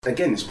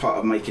Again, it's part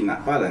of making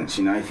that balance.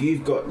 If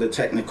you've got the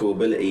technical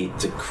ability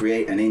to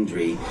create an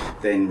injury,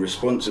 then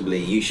responsibly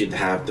you should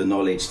have the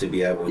knowledge to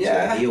be able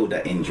to heal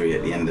that injury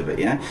at the end of it.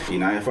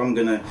 If I'm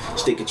going to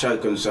stick a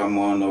choke on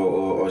someone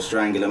or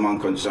strangle them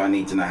unconscious, I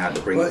need to know how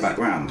to bring it back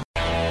round.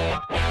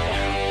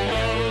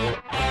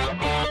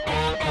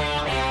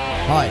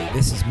 Hi,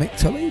 this is Mick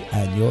Tully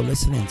and you're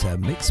listening to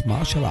Mixed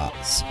Martial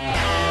Arts.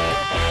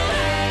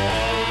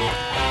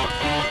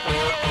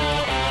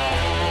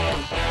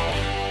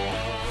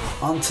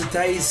 On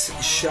today's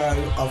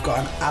show, I've got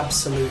an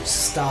absolute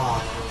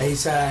star.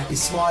 He's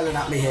smiling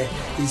at me here.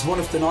 He's one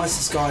of the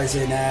nicest guys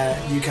in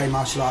UK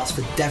martial arts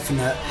for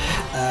definite.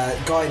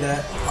 Guy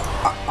that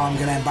I'm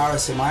going to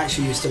embarrass him. I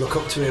actually used to look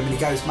up to him, and he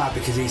goes mad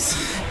because he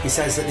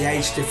says that the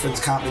age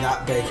difference can't be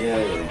that big.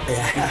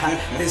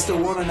 Yeah. It's the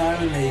one and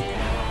only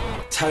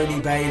Tony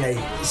Bailey.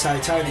 So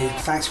Tony,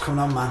 thanks for coming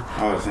on, man.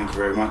 Oh, thank you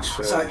very much.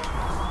 So,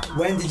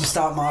 when did you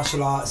start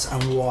martial arts,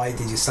 and why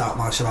did you start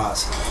martial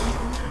arts?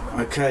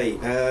 Okay,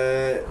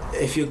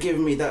 if you're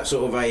giving me that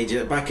sort of age,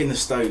 back in the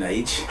Stone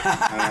Age,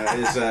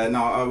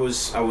 I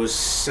was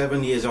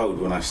 7 years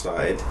old when I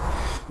started.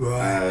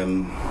 Right.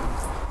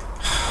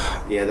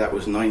 That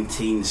was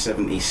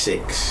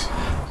 1976.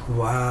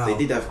 Wow. They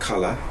did have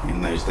colour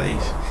in those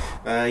days.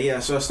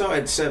 So I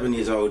started 7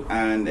 years old,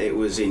 and it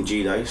was in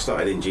judo.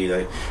 Started in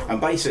judo,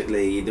 and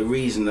basically the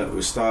reason that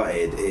we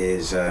started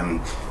is.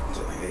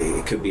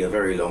 It could be a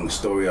very long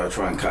story. I'll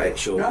try and cut it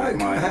short. No,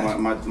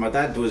 my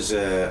dad was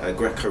a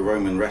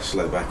Greco-Roman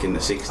wrestler back in the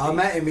 60s. I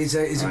met him. He's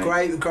a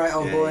great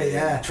old boy.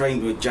 Yeah.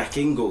 Trained with Jack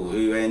Ingle,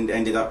 who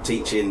ended up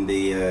teaching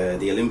the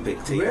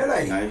Olympic team.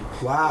 Really?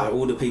 Wow.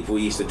 All the people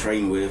he used to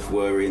train with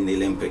were in the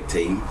Olympic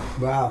team.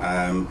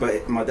 Wow.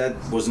 But my dad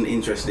wasn't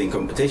interested in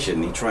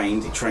competition. He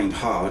trained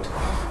hard.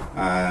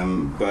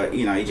 But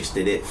he just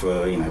did it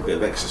for a bit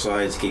of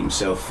exercise, keep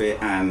himself fit,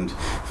 and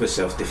for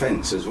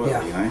self-defense as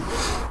well.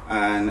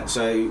 And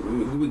so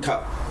we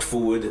cut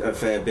forward a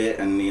fair bit,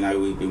 and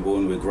we've been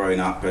born, we're growing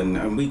up,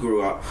 and we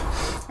grew up.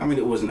 I mean,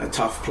 it wasn't a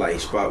tough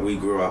place, but we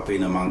grew up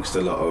in amongst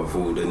a lot of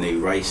all the new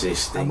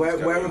racist things. And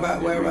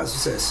whereabouts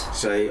was this?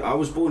 So I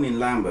was born in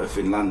Lambeth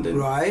in London,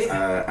 right?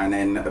 And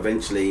then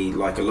eventually,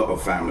 like a lot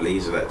of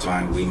families at that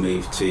time, we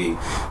moved to.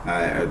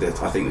 I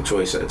think the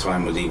choice at the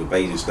time was either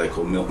Basingstoke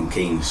or Milton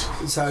Keynes.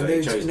 So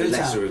he chose the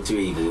lesser of two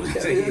evils.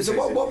 So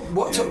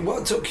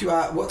what took you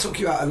out? What took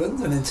you out of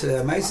London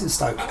into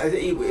Basingstoke?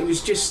 It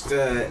was just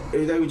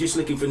they were just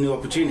looking for new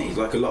opportunities,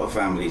 like a lot of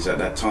families at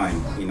that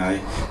time.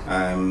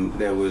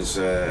 There was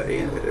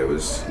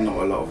not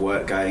a lot of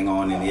work going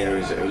on in the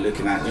areas that we were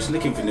looking at. Just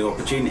looking for new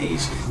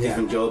opportunities,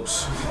 different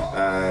jobs,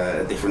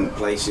 different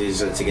places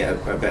to get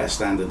a better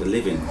standard of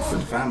living for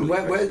the family.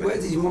 Where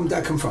did your mum and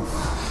dad come from?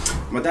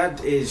 My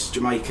dad is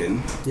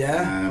Jamaican.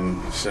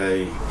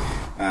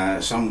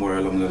 Somewhere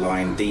along the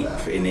line, deep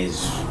in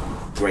his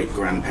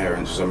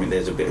great-grandparents or something,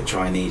 there's a bit of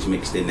Chinese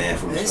mixed in there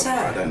from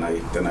somewhere. I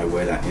don't know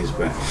where that is,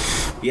 but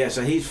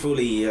so he's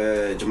fully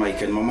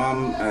Jamaican. My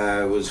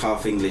mum was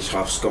half English,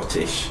 half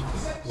Scottish.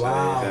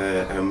 Wow.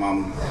 So, her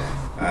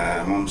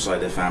mum's side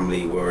of the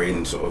family were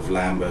in sort of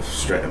Lambeth,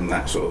 Streatham,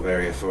 that sort of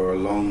area for a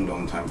long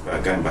time,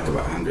 going back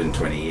about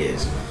 120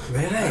 years.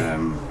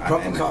 Really?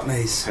 Proper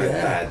Cockneys.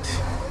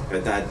 Her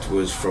dad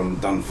was from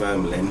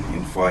Dunfermline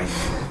in Fife,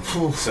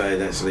 so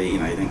that's you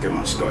didn't get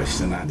much Scottish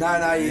than that.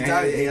 No, you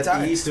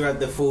don't. He used to have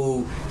the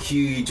full,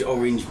 huge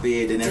orange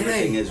beard and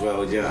everything as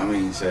well. Do you know what I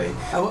mean? So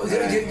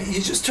you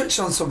just touched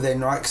on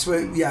something, right? Because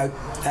we're,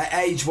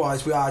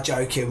 age-wise, we are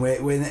joking.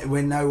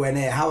 We're nowhere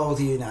near. How old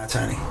are you now,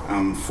 Tony?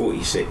 I'm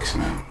 46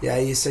 now. Yeah,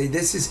 you see,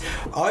 this is.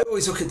 I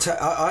always look at.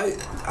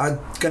 I'm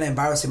going to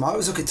embarrass him. I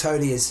always look at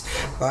Tony as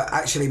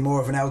actually more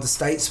of an elder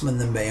statesman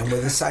than me, and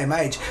we're the same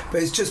age.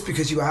 But it's just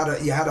because you had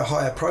a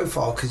higher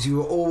profile because you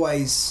were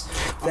always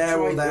there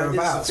or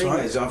thereabouts,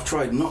 right? I've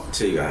tried not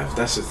to have.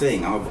 That's the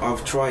thing.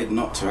 I've tried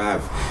not to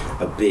have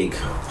a big,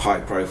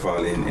 high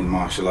profile in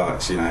martial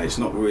arts. It's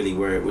not really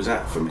where it was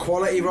at for me.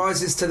 Quality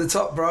rises to the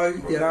top, bro.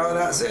 And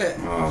that's it.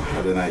 Oh,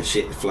 I don't know.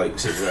 Shit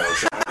floats as well.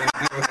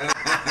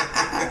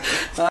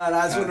 So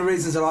that's one of the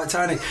reasons I like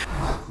Tony.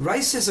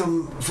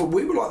 Racism,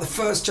 we were like the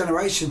first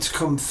generation to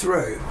come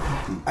through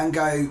and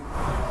go,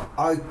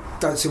 I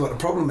don't see what the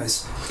problem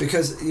is,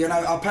 because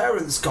our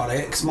parents got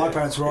it, because my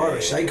parents were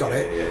Irish, they got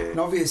it, and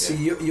obviously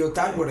your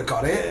dad would have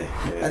got it,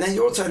 and then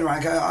you're turning around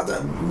and going, I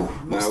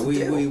don't. What's the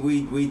deal?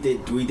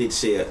 we did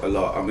see it a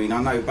lot. I mean,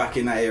 I know back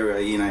in that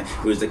era, it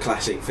was the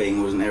classic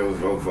thing, wasn't there?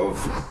 Of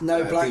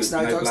no blacks,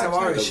 no dogs, no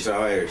Irish.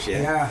 No Irish,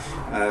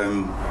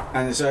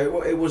 and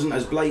so it wasn't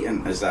as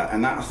blatant as that,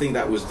 and I think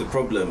that was the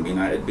problem. It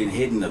had been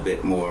hidden a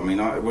bit more. I mean,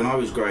 when I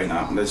was growing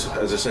up, as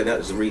I said, that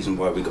was the reason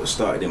why we got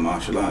started in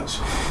martial arts.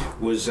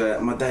 Was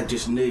my dad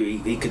just knew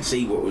he could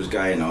see what was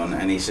going on,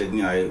 and he said,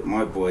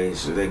 my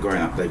boys, they're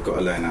growing up, they've got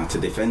to learn how to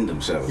defend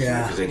themselves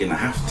because they're going to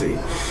have to.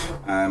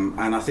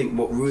 And I think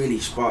what really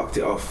sparked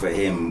it off for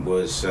him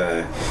was,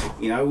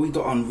 we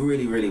got on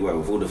really, really well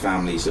with all the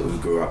families that we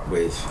grew up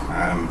with.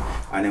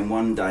 And then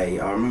one day,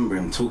 I remember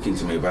him talking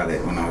to me about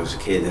it when I was a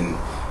kid, and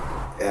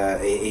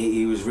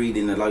he was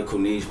reading the local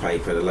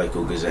newspaper, the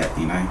local Gazette,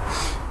 you know,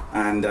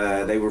 and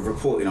they were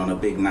reporting on a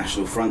big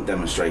National Front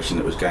demonstration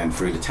that was going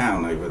through the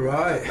town over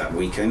that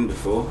weekend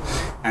before,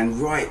 and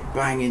right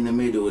bang in the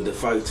middle of the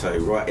photo,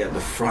 right at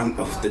the front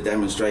of the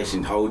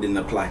demonstration, holding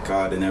the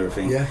placard and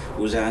everything,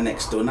 was our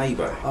next door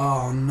neighbour.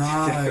 Oh no!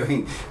 I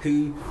mean,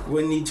 who,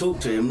 when you talk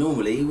to him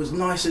normally, he was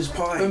nice as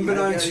pie.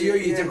 Unbeknownst to you,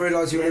 you didn't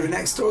realise you were living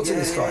next door to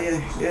this guy.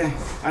 Yeah.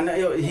 And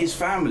his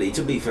family,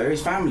 to be fair,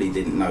 his family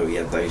didn't know he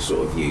had those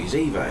sort of views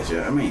either. You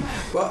know what I mean?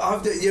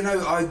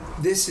 Well,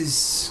 this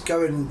is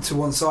going to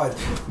one side.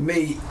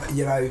 Me,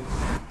 you know,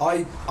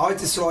 I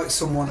dislike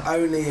someone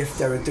only if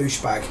they're a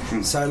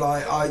douchebag. So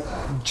like,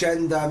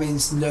 gender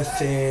means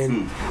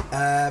nothing,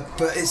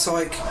 but it's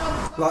like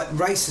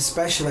race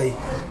especially.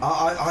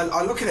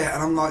 I look at it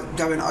and I'm like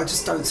going, I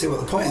just don't see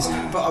what the point is.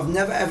 But I've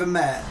never ever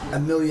met a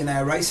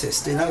millionaire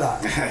racist. Do you know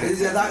that?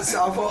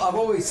 I've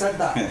always said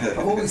that.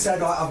 I've always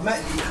said, like,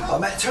 I've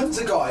met tons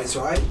of guys,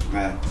 right?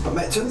 I've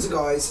met tons of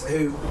guys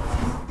who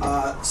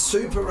are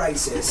super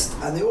racist,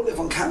 and they all live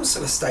on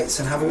council estates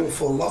and have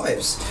awful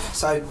lives.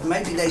 So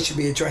maybe they should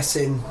be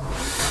addressing.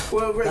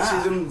 Well,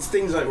 racism,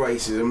 things like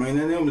racism, I mean,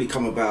 they normally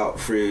come about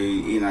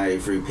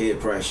through peer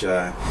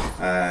pressure,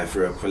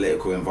 through a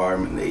political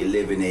environment that you're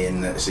living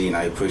in that's, you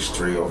know, pushed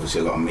through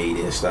obviously a lot of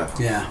media stuff.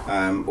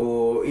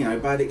 Or, you know,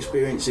 bad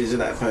experiences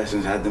that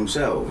person's had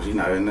themselves, you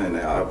know, and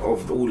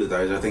of all of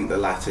those, I think the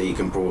latter you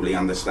can probably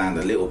understand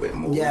a little bit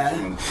more.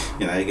 Someone,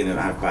 you know, you're going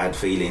to have bad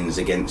feelings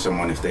against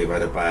someone if they've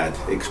had a bad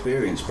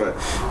experience, but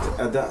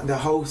the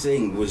whole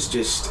thing was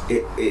just,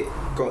 it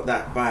got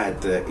that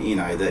bad that, you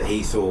know, that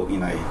he thought, you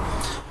know,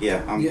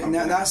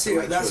 that's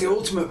the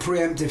ultimate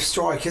preemptive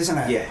strike, isn't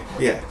it?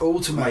 Yeah.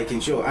 Ultimate.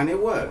 Making sure, and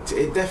it worked.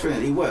 It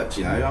definitely worked.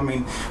 You know, I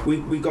mean,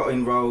 we got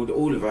enrolled.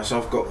 All of us.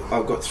 I've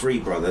got 3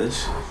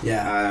 brothers.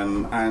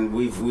 And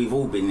we've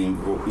all been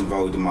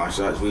involved in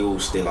martial arts. We all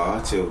still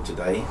are till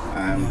today.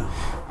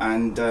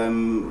 And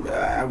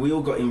we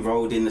all got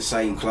involved in the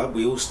same club.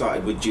 We all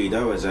started with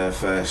judo as our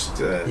first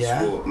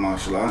sport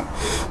martial art.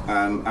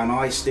 And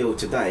I still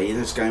today,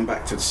 that's going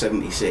back to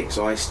 76,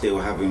 I still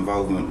have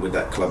involvement with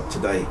that club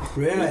today.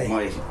 Really?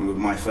 With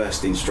my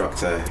first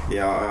instructor.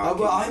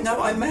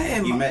 I met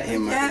him. You met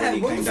him when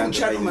he came down to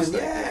gentleman.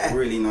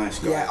 Really nice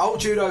guy. Yeah, old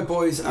judo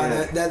boys,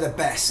 they're the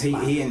best.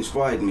 He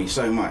inspired me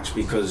so much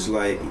because,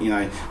 like, you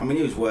know, I mean,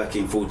 he was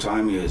working full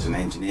time. He was an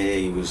engineer.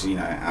 He was, you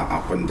know,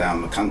 up and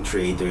down the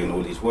country doing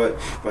all his work,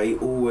 but he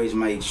always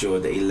made sure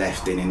that he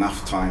left in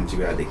enough time to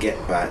be able to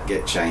get back,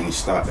 get changed,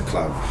 start the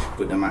club,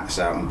 put the mats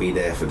out and be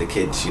there for the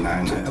kids, you know,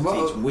 and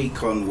teach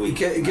week on week.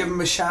 Give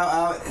him a shout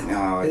out.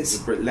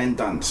 Len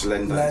Dunce.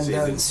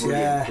 It was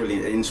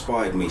brilliant. It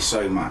inspired me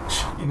so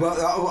much.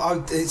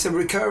 Well, it's a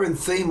recurring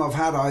theme I've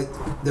had.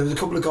 There was a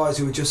couple of guys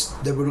who were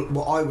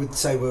what I would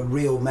say were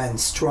real men,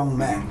 strong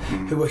men,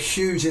 who were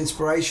huge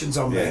inspirations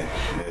on me.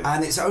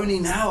 And it's only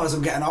now as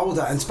I'm getting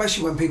older, and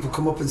especially when people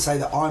come up and say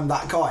that I'm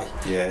that guy,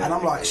 and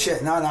I'm like,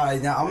 shit, no,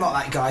 I'm not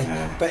that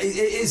guy. But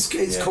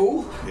it's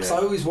cool, because I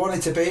always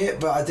wanted to be it,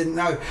 but I didn't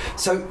know.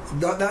 So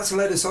that's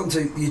led us on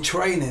to your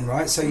training,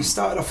 right? So you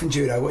started off in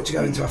judo. What did you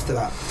go into after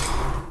that?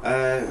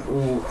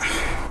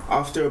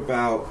 After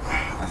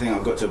I think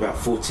I got to about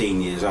 14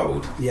 years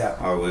old,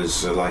 I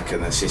was like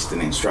an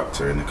assistant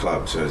instructor in the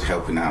club, so I was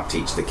helping out,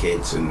 teach the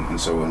kids and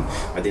so on.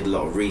 I did a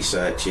lot of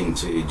research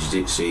into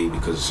jiu-jitsu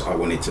because I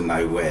wanted to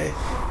know where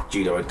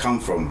judo had come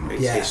from,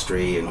 its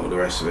history and all the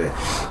rest of it.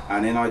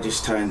 And then I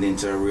just turned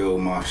into a real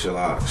martial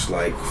arts,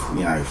 like,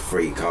 you know,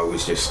 freak. I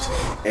was just,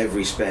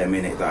 every spare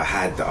minute that I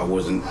had that I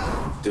wasn't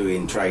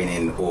doing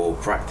training or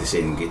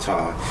practicing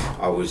guitar,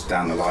 I was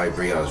down the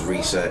library, I was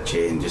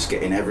researching, just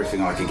getting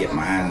everything I could get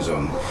my hands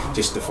on,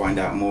 just to find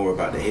out more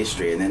about the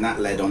history. And then that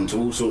led on to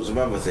all sorts of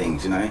other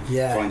things, you know,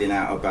 finding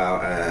out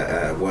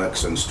about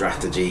works on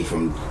strategy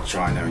from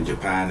China and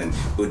Japan and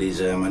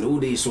Buddhism and all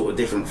these sort of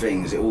different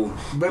things.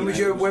 When would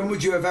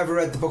you have ever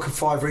read the Book of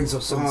Five Rings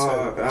or something?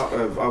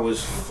 I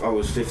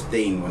was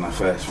 15 when I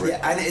first read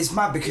it. And it's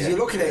mad because you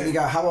look at it and you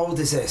go, how old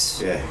is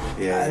this?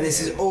 And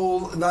this is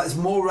all that's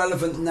more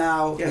relevant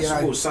now.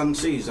 Sun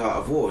Tzu's Art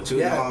of War,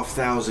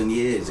 2,500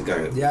 years ago,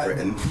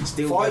 written,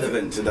 still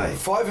relevant today.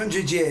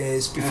 500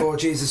 years before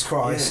Jesus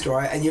Christ,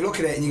 right? And you look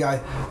at it and you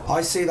go,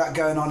 I see that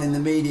going on in the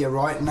media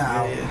right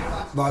now,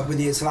 like with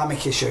the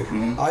Islamic issue.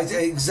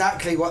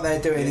 Exactly what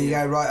they're doing, and you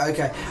go, right,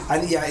 okay.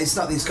 And it's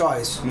not these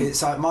guys.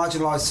 It's like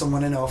marginalise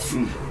someone enough,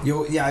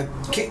 you'll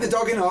kick the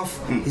dog enough,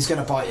 he's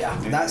going to bite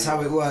you. That's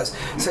how it works.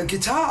 So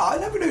guitar, I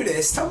never knew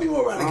this. Tell me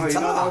more about the guitar. You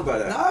don't know about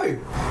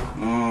that?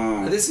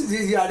 No. This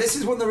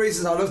is one of the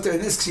reasons I love doing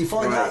this, because you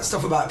find out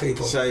stuff about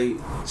people. So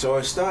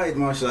I started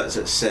martial arts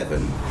at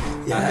 7.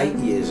 At 8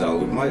 years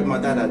old, my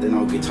dad had an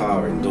old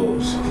guitar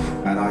indoors,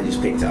 and I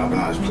just picked it up and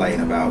I was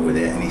playing about with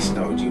it, and he said,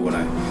 do you want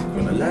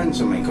to learn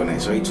something on it?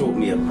 So he taught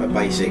me a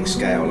basic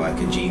scale, like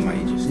a G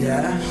major scale.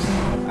 Yeah.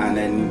 And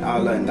then I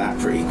learned that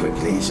pretty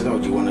quickly. He said, "Oh,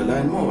 do you want to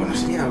learn more?" And I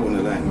said, "Yeah, I want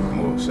to learn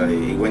more." So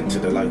he went to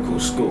the local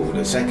school,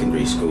 the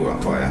secondary school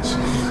up by us.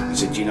 He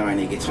said, "Do you know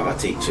any guitar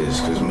teachers?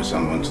 Because my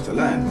son wants to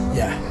learn."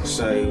 Yeah.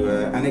 So,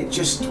 and it's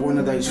just one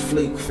of those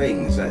fluke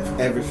things that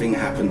everything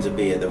happened to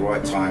be at the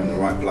right time, the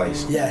right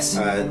place. Yes.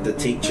 The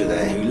teacher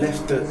there who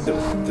left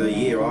the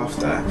year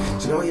after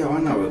said, "Oh yeah, I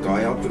know a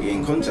guy, I'll put you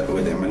in contact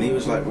with him." And he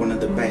was like one of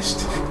the best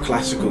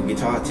classical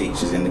guitar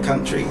teachers in the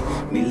country.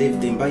 And he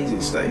lived in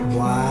Basingstoke.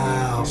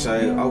 Wow.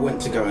 So I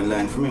went to go and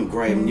learn from him,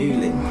 Graham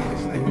Newling,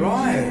 his name.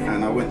 Right.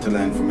 And I went to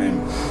learn from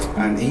him,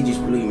 and he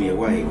just blew me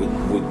away with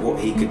what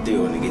he could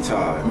do on the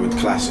guitar with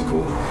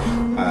classical.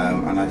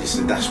 And I just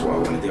said, that's what I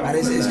want to do. And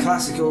is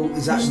classical,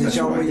 is that the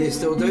genre you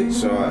still do?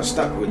 So I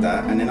stuck with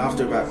that, and then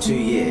after about 2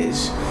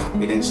 years,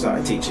 he then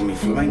started teaching me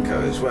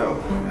flamenco as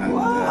well. And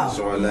Wow.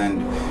 so I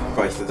learned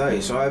both of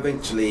those. So I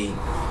eventually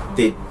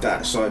did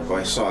that side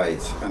by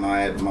side, and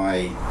I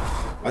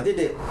did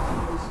it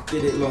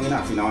long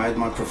enough. You know, I had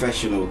my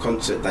professional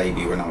concert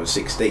debut when I was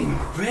 16.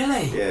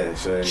 Really? Yeah.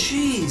 So.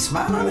 Jeez,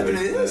 man, I never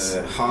knew this.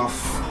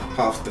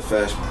 Half the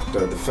first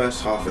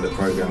half of the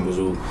program was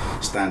all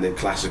standard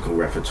classical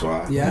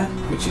repertoire. Yeah.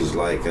 Which is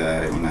like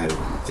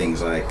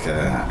things like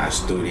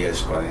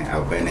Asturias by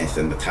Albéniz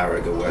and the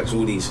Tárrega works,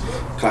 all these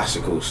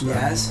classical stuff.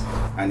 Yes.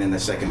 And then the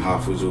second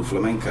half was all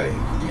flamenco.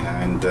 You know,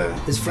 and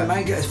is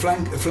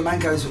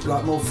flamenco's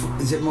like more?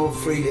 Is it more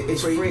free?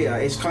 It's freer.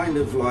 It's kind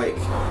of like.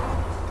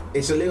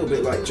 It's a little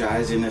bit like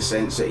jazz in a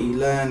sense that you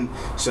learn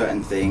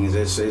certain things.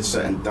 There's a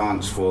certain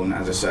dance form that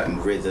has a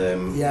certain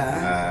rhythm,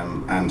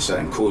 and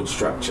certain chord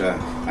structure,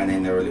 and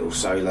then there are little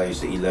solos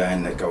that you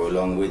learn that go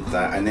along with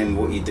that. And then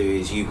what you do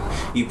is you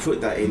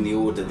put that in the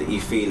order that you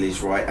feel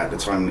is right at the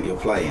time that you're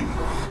playing.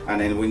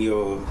 And then when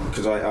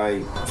because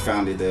I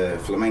founded a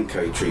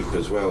flamenco troupe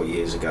as well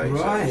years ago.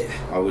 Right.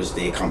 So I was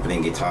the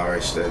accompanying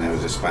guitarist, and there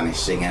was a Spanish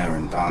singer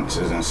and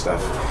dancers and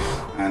stuff.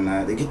 And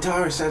the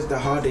guitarist has the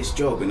hardest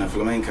job in a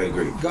flamenco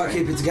group. Got to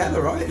keep it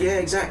together, right? Yeah,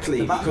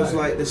 exactly. Because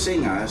like the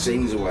singer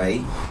sings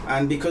away,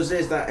 and because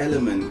there's that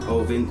element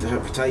of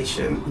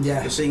interpretation,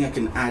 the singer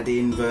can add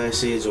in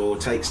verses or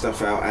take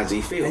stuff out as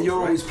he feels. And you're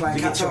always playing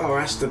the guitar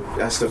has to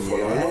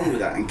follow along with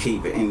that and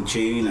keep it in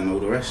tune and all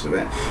the rest of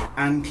it,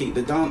 and keep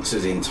the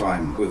dancers in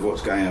time with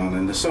what's going on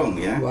in the song.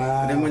 Yeah.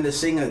 Wow. And then when the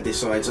singer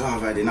decides, "Oh,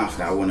 I've had enough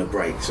now, I want to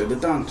break," so the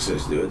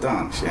dancers do a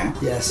dance. Yeah.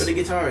 Yes. But the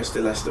guitarist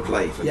still has to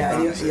play for the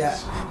dancers.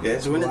 Yeah.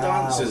 So when the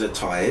dancers are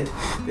tired,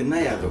 then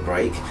they have a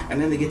break, and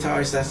then the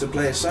guitarist has to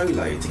play a solo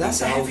to keep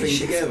the whole thing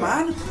together.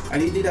 Man.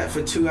 And he did that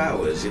for 2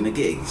 hours in a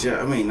gig. Do you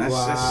know what I mean?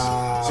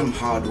 That's some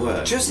hard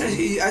work. Just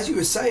as you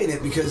were saying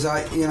it, because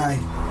I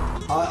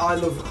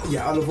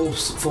love all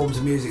forms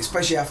of music,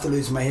 especially after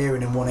losing my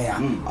hearing in one ear.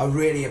 I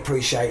really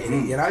appreciated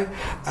it, you know.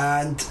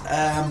 And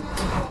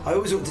I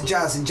always looked at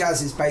jazz, and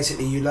jazz is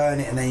basically you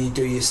learn it and then you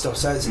do your stuff.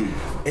 So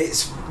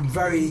it's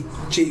very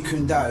Jeet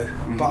Kune Do.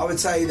 But I would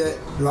say that,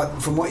 like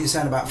from what you're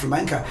saying about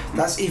flamenco,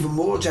 that's even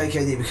more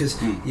JKD,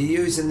 because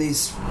you're using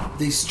these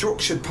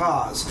structured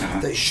parts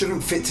that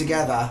shouldn't fit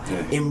together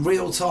in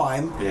real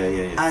time,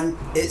 and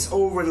it's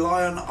all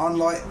reliant on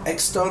like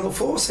external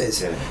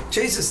forces.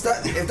 Jesus,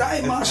 if that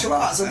ain't martial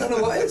arts, I don't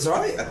know what is,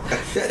 right?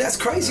 That's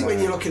crazy when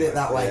you look at it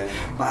that way.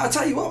 But I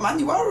tell you what, man,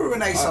 you are a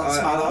renaissance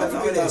man.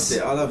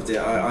 I loved it.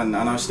 And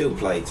I still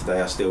play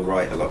today. I still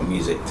write a lot of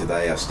music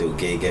today. I still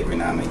gig every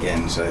now and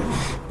again.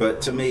 But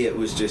to me, it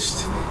was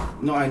just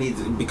not only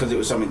because it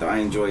was something that I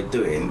enjoyed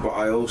doing, but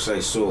I also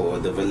saw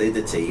the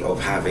validity of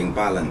having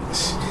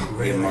balance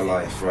in my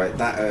life. Right,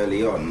 that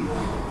early on.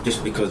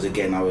 Just because,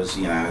 again, I was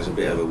a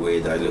bit of a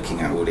weirdo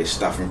looking at all this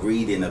stuff and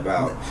reading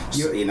about,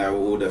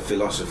 all the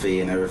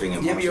philosophy and everything.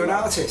 Yeah, but you're an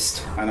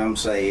artist. And I'm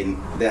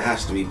saying there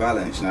has to be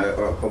balance,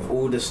 of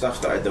all the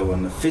stuff that I do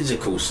on the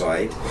physical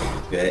side.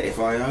 If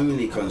I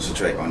only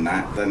concentrate on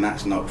that, then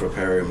that's not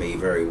preparing me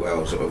very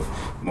well, sort of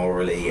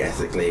morally,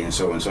 ethically, and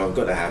so on. So I've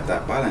got to have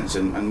that balance,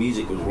 and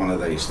music was one of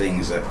those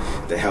things that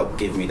helped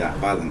give me that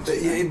balance.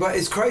 But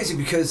it's crazy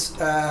because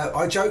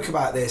I joke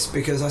about this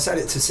because I said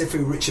it to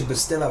Sifu Richard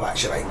Bastillo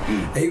actually.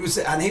 He was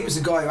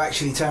the guy who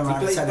actually turned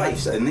around and said,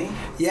 bass, didn't he?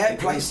 Yeah, he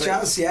plays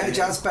jazz.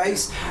 Jazz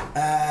bass.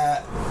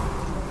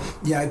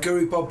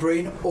 Guru Bob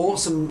Breen,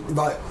 awesome.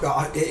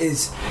 It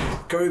is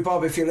Guru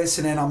Bob. If you're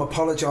listening, I'm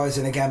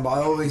apologising again, but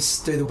I always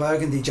do the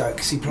Burgundy joke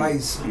because he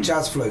plays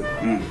jazz flute.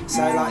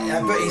 So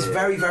but he's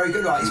very, very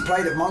good. Like he's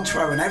played at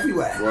Montreux and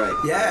everywhere. Right.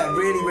 Yeah,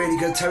 really, really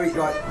good. Terry,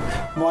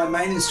 my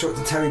main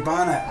instructor, Terry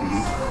Barnett,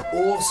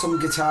 awesome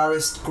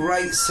guitarist,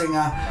 great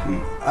singer.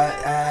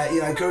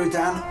 Guru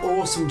Dan,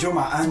 awesome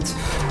drummer, and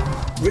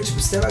Richard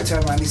Bastillo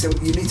turned around and he said,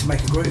 "You need to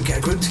make get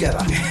a group together."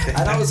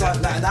 And I was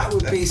like, that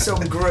would be some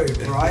group,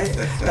 right?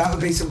 That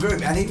would be some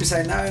group. And he was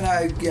saying,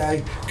 no,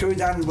 Guru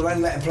Dan will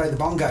only let him play the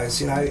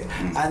bongos,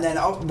 And then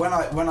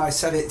when I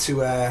said it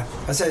to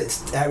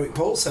Eric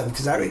Paulson,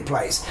 because Eric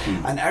plays,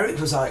 and Eric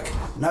was like,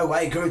 no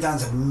way, Guru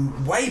Dan's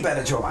a way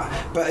better drummer.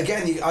 But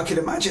again, I could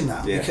imagine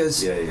that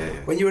because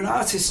when you're an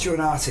artist,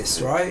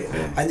 right?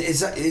 Yeah. And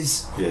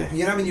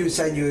you know when you were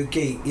saying you're a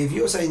geek, if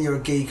you're saying you're a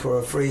geek or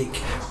a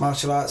freak,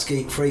 martial arts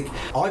geek, freak,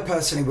 I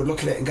personally would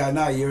look at it and go,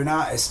 no, you're an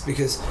artist,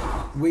 because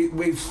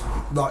we've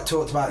like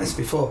talked about this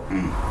before.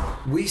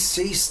 We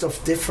see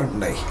stuff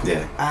differently.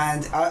 Yeah.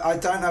 And I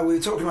don't know, we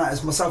were talking about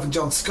this, myself and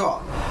John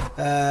Scott,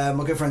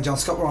 my good friend John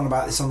Scott, were on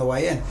about this on the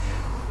way in.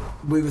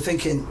 We were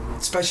thinking,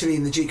 especially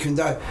in the Jeet Kune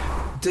Do,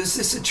 does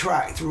this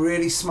attract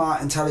really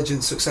smart,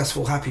 intelligent,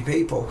 successful, happy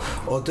people,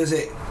 or does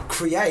it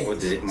create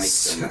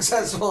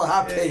successful,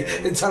 happy,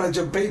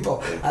 intelligent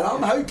people? Yeah. And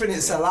I'm hoping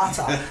it's the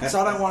latter,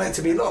 so I don't want it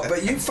to be luck.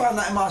 But you found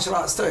that in martial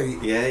arts too.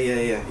 Yeah.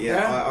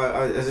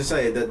 I, as I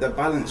say, the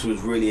balance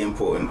was really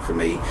important for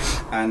me,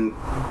 and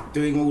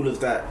doing all of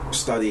that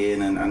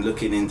studying and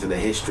looking into the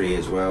history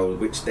as well,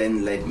 which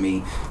then led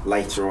me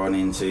later on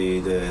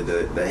into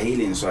the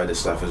healing side of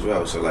stuff as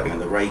well. So like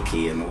the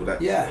Reiki and all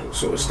that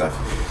sort of stuff.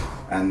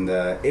 And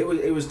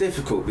it was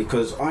difficult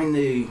because I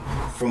knew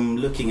from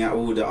looking at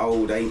all the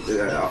old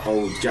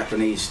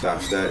Japanese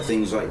stuff that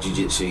things like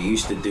jiu-jitsu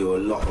used to do a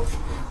lot of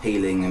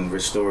healing and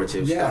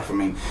restorative stuff. I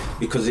mean,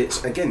 because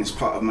it's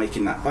part of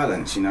making that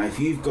balance. You know, if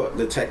you've got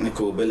the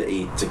technical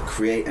ability to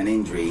create an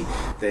injury,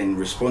 then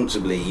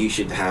responsibly you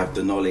should have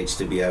the knowledge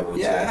to be able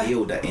to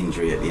heal that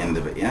injury at the end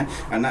of it. Yeah,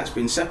 and that's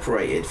been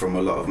separated from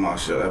a lot of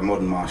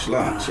modern martial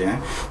arts. Yeah,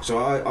 so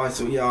I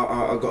thought,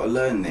 I've got to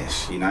learn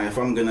this. You know, if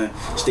I'm gonna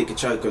stick a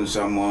choke on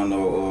someone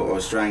or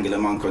strangle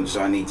them unconscious,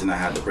 I need to know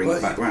how to bring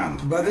it back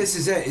round. But this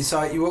is it. It's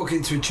like you walk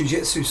into a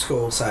jiu-jitsu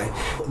school, say,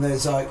 and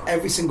there's like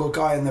every single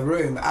guy in the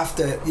room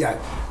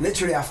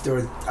literally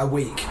after a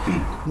week,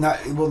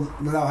 will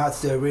know how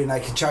to do a rear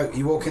naked choke.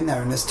 You walk in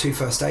there and there's 2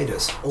 first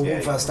aiders or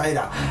one first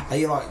aider, and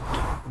you're like,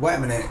 wait a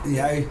minute,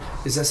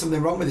 is there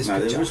something wrong with this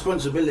picture? The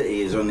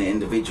responsibility is on the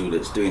individual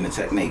that's doing the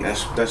technique.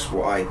 That's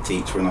what I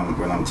teach when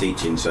I'm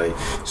teaching. So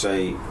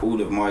all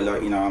of my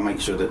I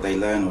make sure that they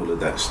learn all of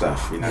that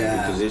stuff.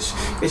 Because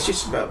it's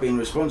just about being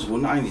responsible,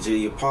 not only to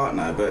your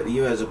partner but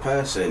you as a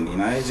person.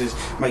 It's just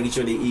making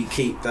sure that you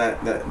keep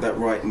that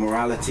right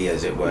morality,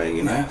 as it were.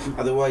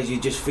 Otherwise you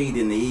just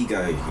feeding the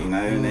ego, and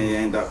then you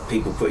end up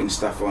people putting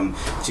stuff on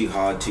too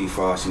hard, too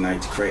fast, to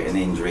create an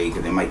injury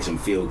because it makes them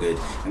feel good,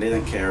 and they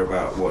don't care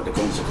about what the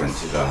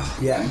consequences are.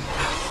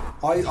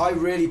 I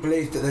really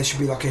believe that there should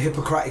be like a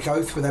Hippocratic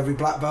oath with every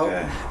black belt,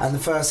 and the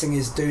first thing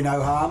is do no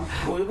harm.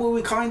 Well,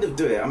 we kind of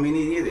do it. I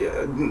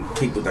mean,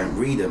 people don't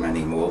read them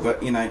anymore,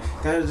 but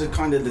that was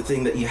kind of the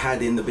thing that you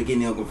had in the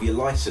beginning of your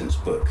license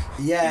book.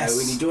 Yes.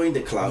 When you joined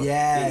the club,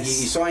 you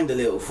signed a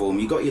little form,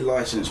 you got your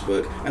license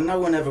book, and no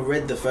one ever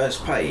read the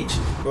first page.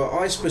 But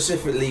I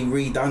specifically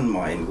redone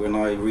mine when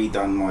I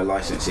redone my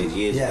licenses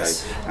years ago,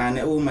 and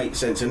it all makes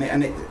sense,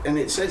 and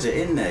it says it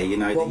in there, that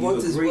you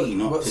agree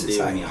not to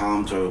do any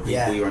harm to other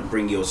people. You won't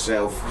bring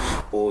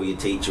yourself or your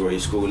teacher or your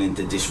school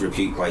into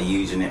disrepute by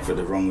using it for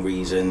the wrong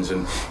reasons,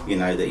 and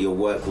that you'll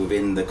work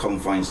within the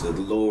confines of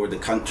the law of the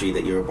country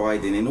that you're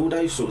abiding in, all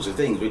those sorts of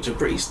things which are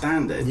pretty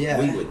standard,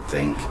 we would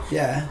think.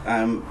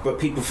 But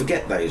people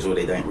forget those, or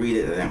they don't read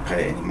it, they don't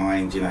pay it any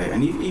mind,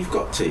 and you've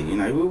got to,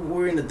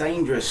 we're in a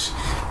dangerous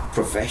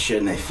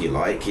profession, if you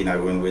like,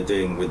 when we're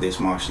doing with this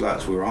martial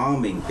arts, we're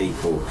arming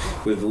people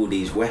with all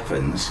these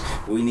weapons.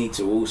 We need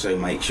to also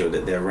make sure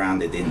that they're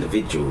rounded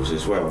individuals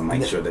as well, and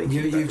make sure they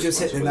you've just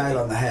hit the nail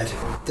on the head.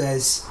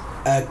 There's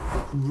a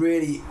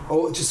really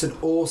just an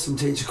awesome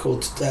teacher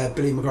called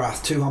Billy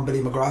McGrath, Tuhan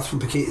Billy McGrath from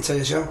Pakita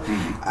Tersha,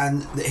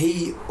 and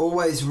he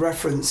always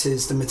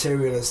references the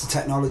material as the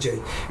technology.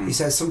 He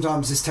says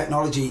sometimes this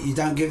technology, you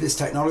don't give this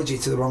technology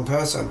to the wrong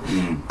person,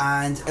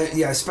 and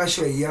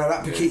especially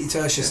that Pakita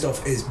Tersha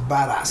stuff is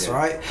badass,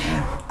 right?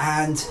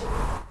 And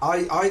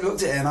I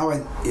looked at it and I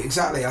went,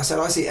 exactly. I said,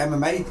 I see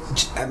MMA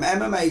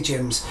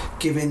gyms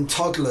giving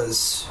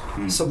toddlers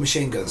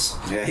submachine guns.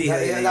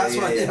 That's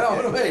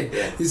what I mean.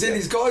 You see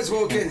these guys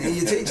walk in and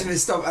you're teaching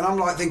this stuff, and I'm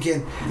like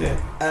thinking, in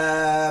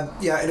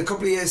a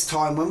couple of years'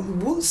 time,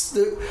 once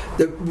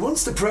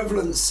the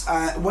prevalence,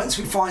 once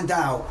we find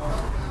out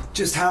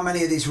just how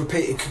many of these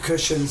repeated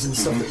concussions and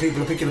stuff that people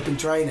are picking up in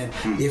training,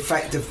 the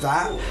effect of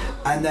that,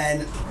 and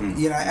then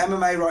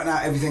MMA right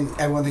now,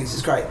 everyone thinks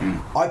it's great.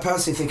 I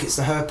personally think it's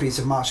the herpes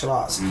of martial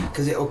arts,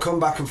 because it will come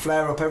back and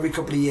flare up every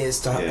couple of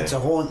years to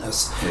haunt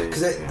us.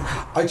 Because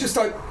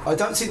I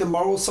don't see the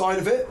moral side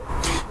of it.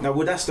 No,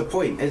 well, that's the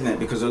point, isn't it?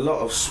 Because a lot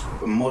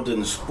of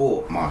modern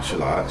sport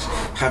martial arts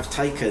have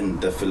taken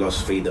the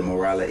philosophy, the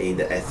morality,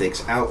 the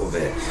ethics out of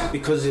it,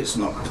 because it's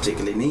not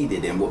particularly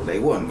needed in what they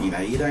want.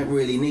 You don't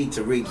really need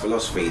to read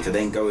philosophy to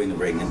then go in the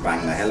ring and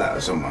bang the hell out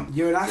of someone.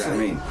 You're an athlete. You know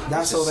what I mean?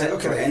 That's all they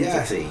look at it.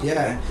 Entity.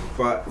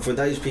 But for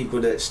those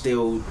people that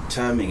still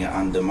terming it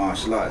under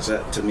martial arts,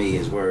 that to me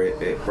is where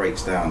it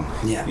breaks down.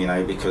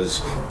 Because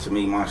to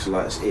me martial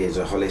arts is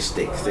a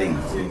holistic thing.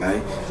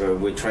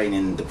 We're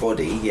training the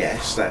body.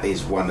 Yes, that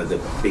is one one of the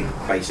big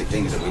basic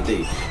things that we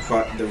do.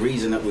 But the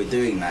reason that we're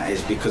doing that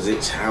is because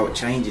it's how it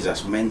changes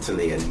us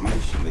mentally and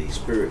emotionally,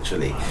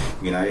 spiritually.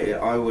 You know,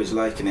 I always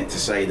liken it to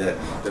say that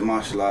the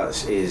martial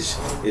arts is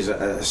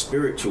a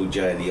spiritual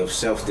journey of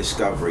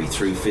self-discovery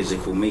through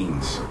physical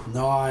means.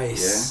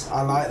 Nice. Yeah?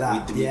 I like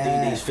that. We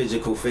do these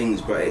physical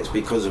things, but it's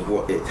because of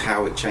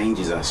how it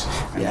changes us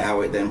and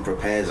how it then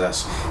prepares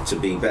us to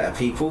be better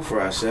people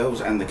for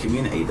ourselves and the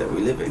community that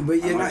we live in.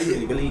 But I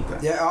truly believe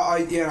that.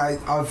 Yeah,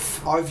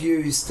 I've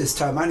used this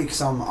term only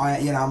because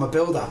I'm a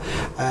builder,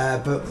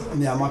 but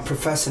my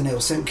professor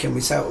Neil Simpkin,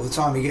 we say it all the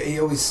time. He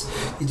always,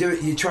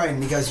 you train,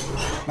 and he goes,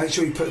 make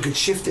sure you put a good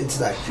shift in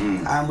today.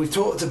 And we've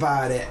talked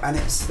about it, and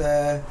it's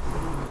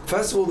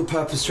first of all, the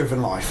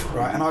purpose-driven life,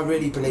 right? And I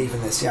really believe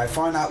in this.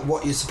 Find out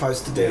what you're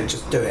supposed to do and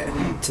just do it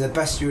to the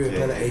best of your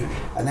ability.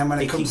 And then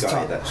when it comes to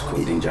time, that's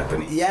called in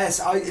Japanese. Yes,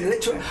 I only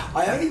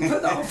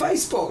put that on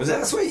Facebook. Was that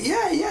last week?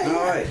 Yeah.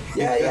 Right.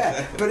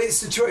 Yeah. But it's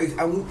the truth.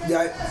 And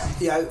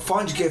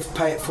find your gift,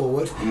 pay it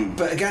forward.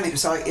 But again, it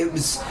was like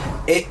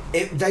I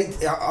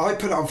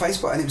put it on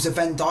Facebook, and it was a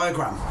Venn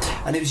diagram,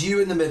 and it was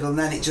you in the middle, and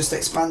then it just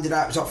expanded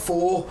out. It was like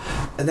 4,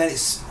 and then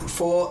it's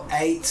 4,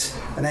 8,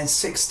 and then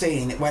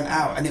 16. It went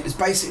out, and it was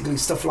basically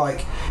stuff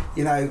like,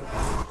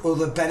 all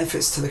the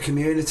benefits to the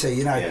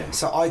community.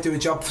 So I do a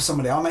job for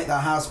somebody, I make their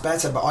house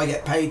better, but I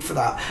get paid for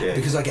that.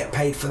 Because I get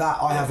paid for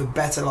that, I have a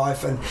better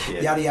life, and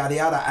yada yada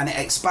yada, and it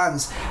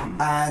expands.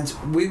 And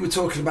we were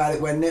talking about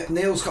it when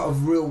Neil's got a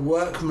real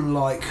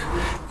workman-like.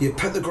 You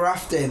put the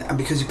graft in, and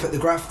because you put the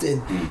graft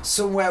in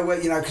somewhere where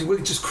because we're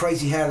just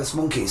crazy hairless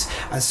monkeys,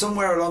 and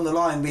somewhere along the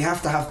line we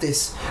have to have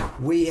this.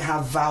 We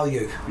have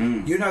value.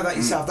 You know that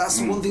yourself. That's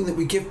the one thing that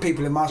we give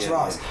people in martial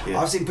arts.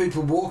 I've seen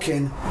people walk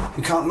in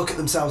who can't look at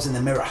themselves in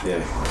the mirror,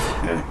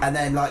 and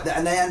then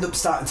and they end up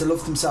starting to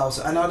love themselves,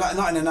 and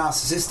not in a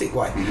narcissistic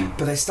way,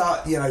 but they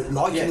start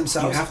liking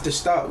themselves. You have to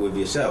start with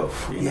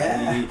yourself.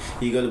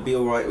 You got to be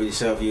all right with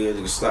yourself. You got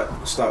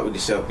to start with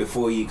yourself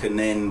before you can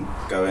then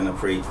go and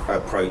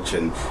approach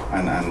and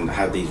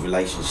have these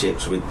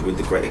relationships with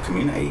the greater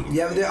community.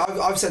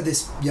 I've said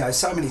this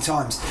so many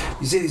times.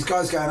 You see these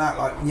guys going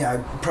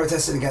out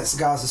protesting against the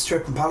Gaza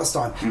Strip in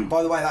Palestine.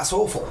 By the way, that's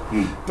awful,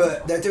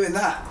 but they're doing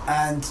that,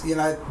 and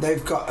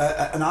they've got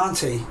an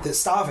auntie that's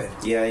starving.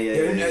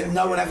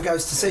 No one ever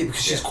goes to see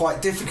because she's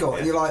quite difficult.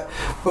 And you're like,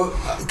 but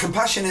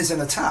compassion isn't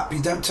a tap.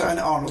 You don't turn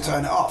it on or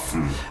turn it off.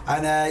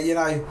 And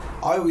I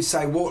always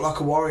say walk like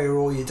a warrior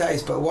all your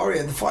days. But a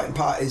warrior, the fighting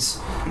part is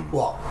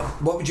what?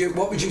 What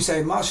would you say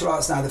in martial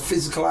arts now? The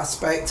physical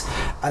aspect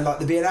and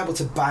the being able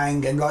to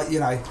bang and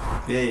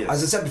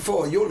as I said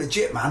before, you're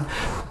legit, man.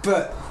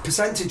 But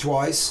percentage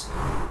wise,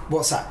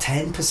 what's that?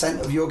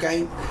 10% of your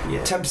game?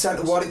 10%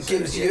 of what it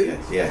gives you?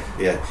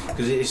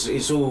 Because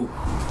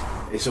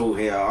it's all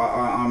here.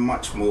 I'm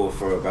much more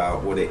for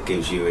about what it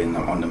gives you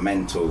on the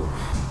mental,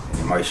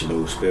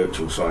 emotional,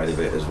 spiritual side of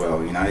it as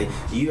well.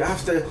 You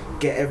have to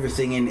get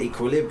everything in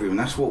equilibrium.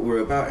 That's what we're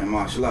about in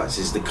martial arts,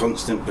 is the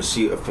constant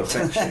pursuit of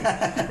perfection.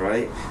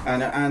 Right?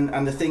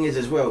 And the thing is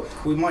as well,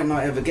 we might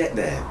not ever get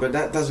there, but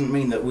that doesn't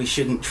mean that we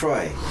shouldn't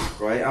try.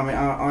 Right? I mean,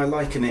 I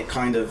liken it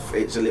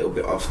it's a little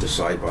bit off the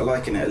side, but I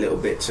liken it a little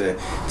bit to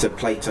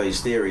Plato's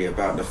theory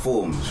about the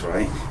forms.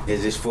 Right?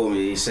 There's this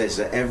formula. He says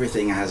that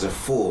everything has a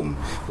form,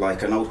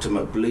 like an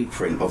ultimate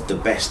blueprint of the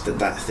best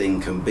that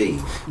thing can be.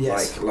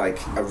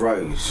 Like a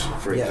rose,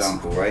 for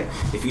example, right?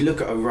 If you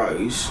look at a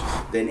rose,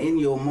 then in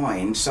your mind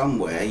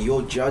somewhere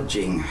you're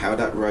judging how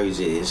that rose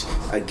is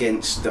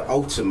against the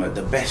ultimate,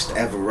 the best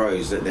ever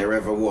rose that there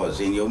ever was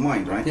in your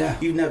mind, right?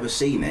 You've never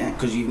seen it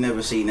because you've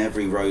never seen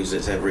every rose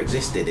that's ever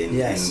existed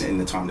in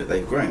the time that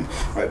they've grown,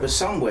 right? But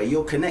somewhere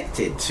you're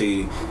connected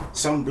to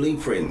some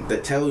blueprint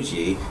that tells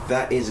you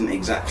that isn't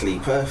exactly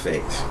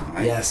perfect,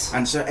 right?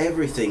 And so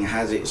everything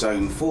has its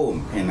own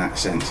form in that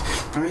sense.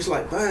 And it's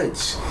like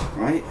birds,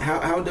 right?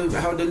 How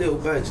do little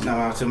birds know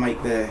how to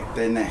make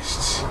their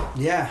nests?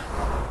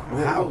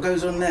 What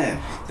goes on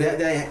there?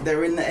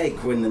 They're in the egg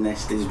when the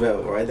nest is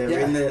built, right? They're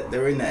in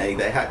the egg.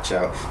 They hatch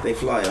out. They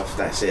fly off.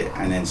 That's it.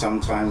 And then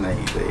sometime they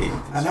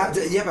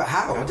and but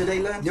how? How do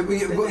they learn?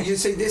 You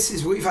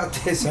see, we've had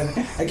this, and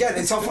again,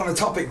 it's off on a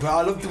topic, but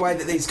I love the way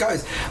that these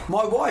goes.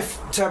 My wife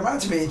turned around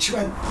to me and she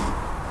went,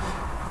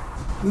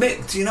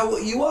 "Mick, do you know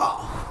what you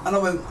are?" And I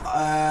went,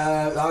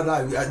 I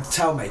know,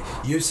 tell me.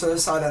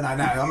 Useless? I don't know.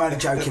 No, I'm only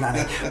joking,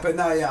 Annie. But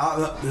no,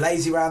 I'm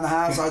lazy around the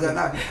house, I don't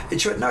know.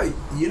 And she went, no,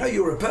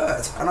 you're a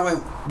bird. And I went,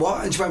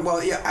 what? And she went,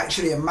 well,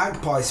 actually a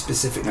magpie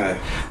specifically.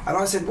 And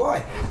I said,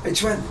 why? And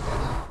she went,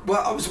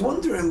 well, I was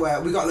wondering where,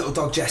 we got a little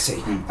dog,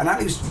 Jessie, and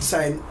Annie was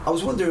saying, I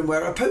was wondering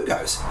where her poo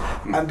goes.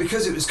 And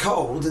because it was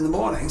cold in the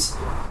mornings,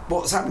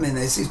 what's happening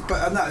is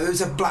but no, it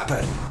was a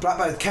blackbird.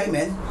 Blackbird came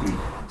in,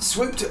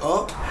 swooped it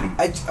up,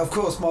 and of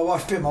course my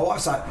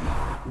wife's like,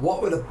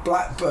 what would a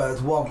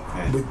blackbird want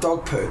with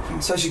dog poo?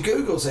 So she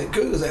Googles it,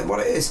 and what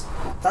it is,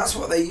 that's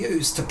what they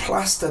use to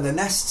plaster the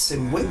nests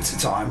in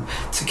wintertime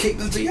to keep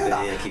them together.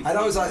 And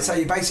I was like, so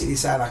you're basically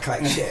saying I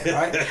collect shit,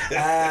 right?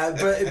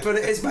 But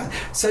it is, man.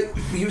 So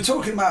you were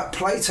talking about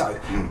Plato.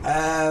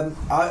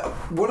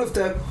 One of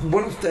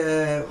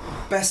the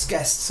best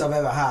guests I've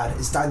ever had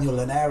is Daniel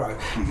Lanero,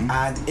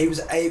 and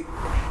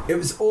it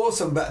was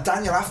awesome. But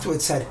Daniel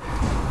afterwards said,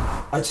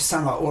 I just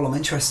sound like all I'm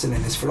interested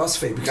in is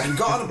philosophy, because we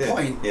got on a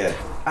point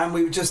and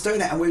we were just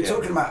doing it, and we were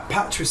talking about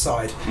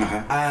patricide,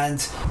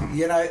 and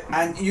you know,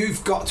 and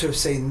you've got to have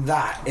seen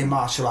that in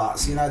martial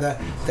arts, you know,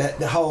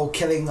 the whole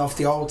killing off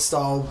the old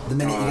style the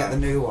minute you get the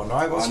new one,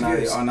 right? What's your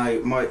views? I know.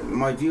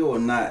 My view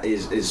on that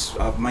is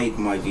I've made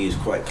my views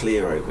quite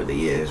clear over the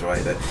years,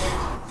 right?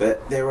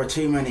 That there are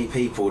too many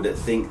people that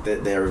think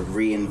that they're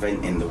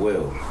reinventing the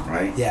wheel,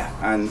 right? Yeah.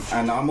 And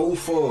I'm all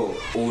for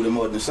all the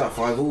modern stuff.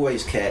 I've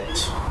always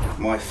kept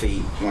my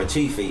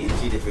 2 feet in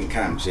 2 different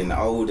camps, in the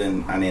old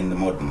and in the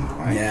modern,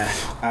 right? Yeah.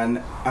 And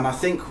I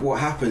think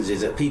what happens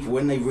is that people,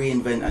 when they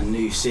reinvent a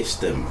new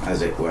system,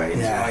 as it were, and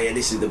say, oh yeah,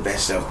 this is the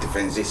best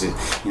self-defense, this is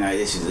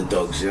the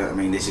dogs, you know what I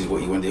mean, this is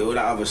what you want to do, all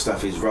that other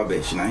stuff is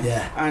rubbish, you know?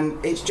 Yeah.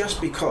 And it's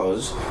just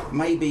because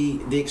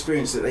maybe the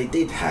experience that they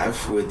did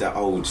have with the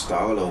old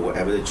style or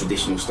whatever, the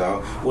traditional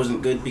style,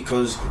 wasn't good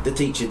because the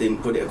teacher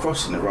didn't put it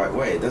across in the right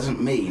way. It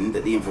doesn't mean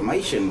that the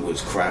information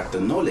was crap.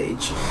 The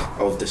knowledge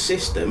of the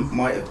system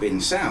might have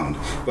been sound,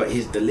 but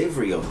his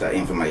delivery of that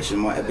information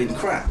might have been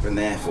crap, and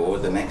therefore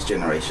the next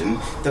generation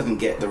doesn't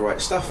get the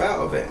right stuff out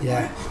of it.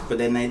 Yeah. Right? But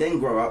then they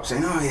grow up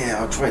saying, oh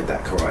yeah, I tried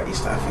that karate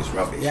stuff, it's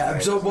rubbish. Yeah,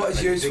 absorb what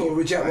is useful,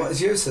 reject what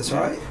is useless,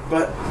 right?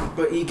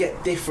 But you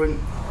get different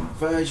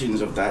versions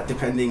of that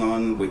depending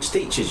on which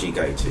teachers you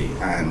go to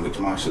and which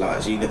martial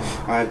arts.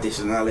 I have this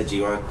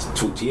analogy, I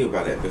talked to you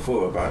about it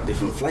before, about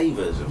different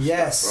flavours of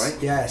stuff,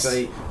 right? Yes.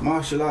 So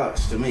martial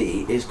arts to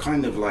me is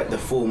kind of like the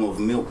form of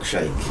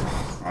milkshake,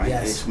 right?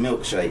 Yes. It's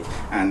milkshake,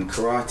 and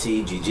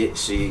karate,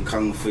 jiu-jitsu,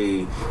 kung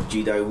fu,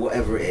 judo,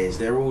 whatever it is,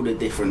 they're all the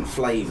different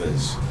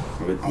flavours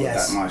of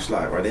that martial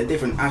art, right? They're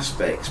different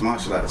aspects.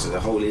 Martial arts as a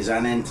whole is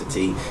an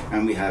entity,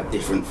 and we have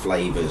different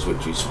flavours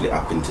which we split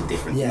up into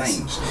different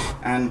names,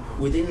 and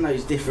within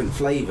those different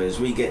flavours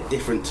we get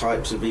different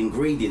types of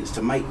ingredients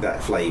to make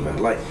that flavour.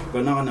 Like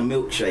banana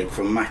milkshake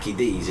from Mackie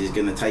D's is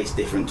going to taste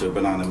different to a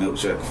banana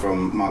milkshake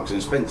from Marks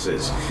and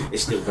Spencer's.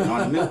 It's still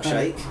banana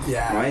milkshake,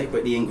 right?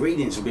 But the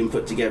ingredients have been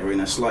put together in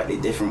a slightly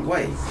different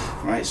way,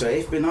 right? So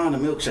if banana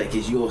milkshake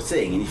is your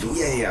thing and you think,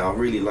 yeah, I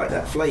really like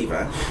that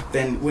flavour,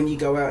 then when you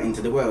go out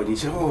into the world and you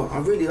say, oh, I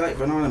really like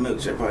banana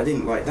milkshake, but I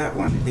didn't like that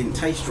one, it didn't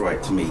taste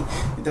right to me,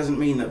 it doesn't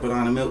mean that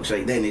banana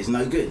milkshake then is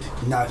no good.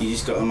 No. You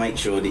just got to make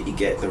sure that you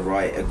get the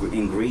right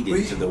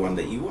ingredients to the one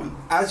that you want.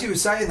 As you were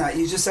saying that,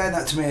 you're just saying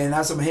that to me, and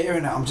as I'm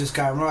hearing it, I'm just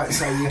going, right,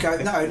 so you go,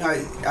 no,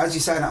 as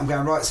you're saying that, I'm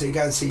going, right, so you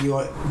go and see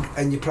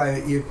and you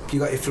play, you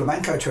got your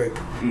flamenco troupe,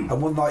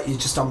 and one night you're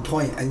just on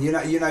point, and you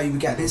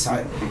get this,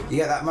 right? You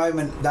get that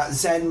moment, that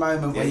zen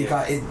moment where you go,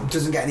 it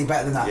doesn't get any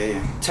better than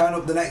that. Turn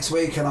up the next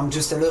week and I'm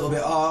just a little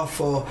bit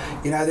off, or,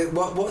 you know,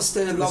 what's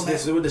the long...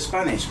 The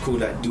Spanish call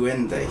that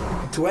duende.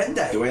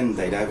 Duende,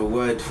 they have a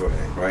word for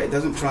it, right? It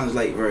doesn't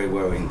translate very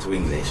well into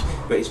English,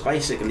 but it's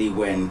basically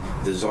when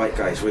the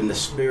zeitgeist, when the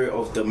spirit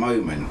of the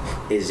moment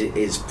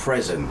is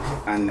present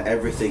and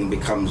everything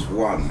becomes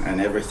one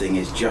and everything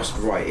is just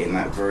right in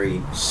that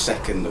very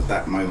second of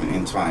that moment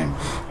in time,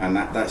 and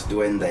that's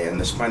duende. And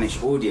the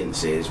Spanish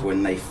audiences,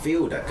 when they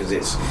feel that, because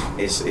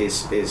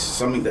it's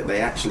something that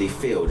they actually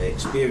feel, they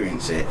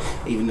experience it,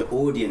 even the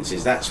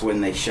audiences, that's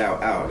when they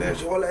shout out,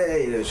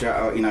 they'll shout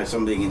out, you know,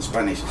 something in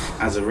Spanish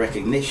as a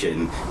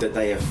recognition that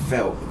they have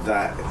felt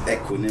that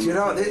equanimity. You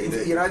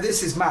know,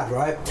 this is mad,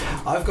 right?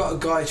 I've got a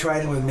guy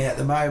training with me at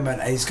the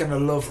moment, and he's going to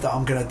love that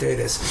I'm going to do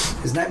this.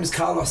 His name is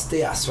Carlos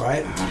Diaz,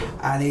 right?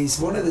 And he's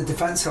one of the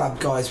Defence Lab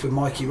guys with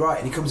Mikey Wright,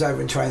 and he comes over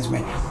and trains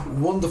with me.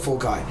 Wonderful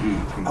guy.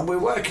 And we're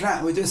working out,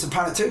 and we're doing some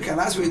Panatuka, and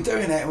as we're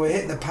doing it, we're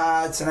hitting the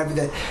pads and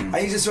everything, and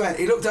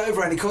he looked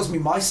over and he calls me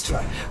Maestro,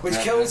 which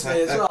kills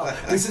me as well.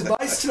 This is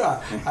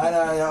Maestro,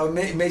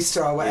 and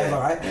Maestro or whatever,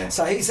 right?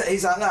 So he's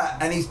like that,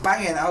 and he's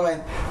banging. I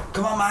went,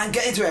 come on man,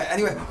 get into it. And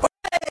he went,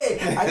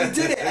 and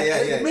he did it.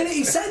 And the minute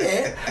he said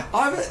it,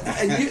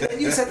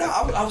 and you said that,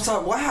 I was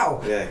like,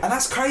 wow. And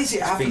that's crazy.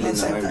 It happened at the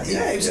same time.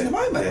 Yeah, it was in the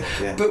moment.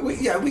 But we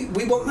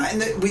want that in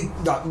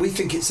the, we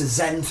think it's a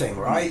Zen thing,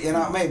 right? You know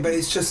what I mean? But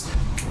it's just,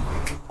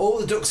 all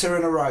the ducks are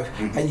in a row,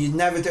 and you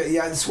never do it.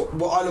 Yeah, that's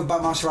what I love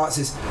about martial arts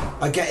is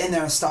I get in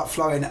there and start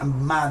flowing,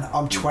 and man,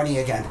 I'm 20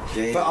 again.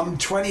 But I'm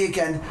 20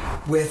 again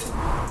with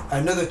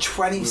another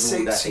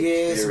 26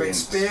 years of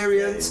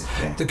experience,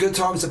 the good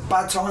times, the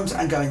bad times,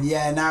 and going,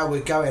 now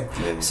we're going.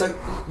 So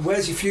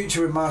where's your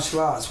future in martial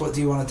arts? What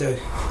do you want to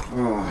do?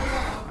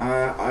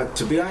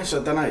 To be honest, I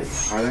don't know.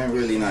 I don't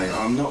really know.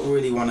 I'm not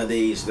really one of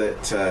these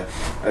that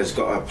has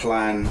got a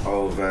plan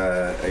of,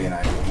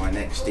 my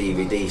next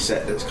DVD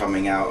set that's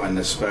coming out and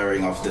the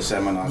spurring off the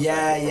seminar.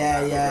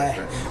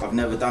 Yeah. I've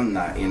never done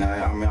that, you know.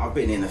 I mean, I've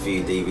been in a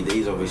few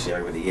DVDs obviously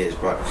over the years,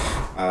 but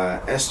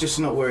it's just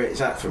not where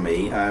it's at for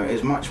me.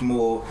 It's much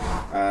more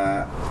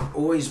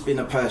always been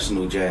a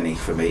personal journey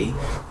for me,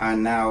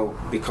 and now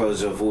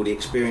because of all the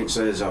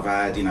experiences I've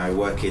had, you know,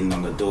 working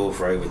on the door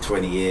for over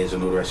 20 years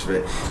and all the rest of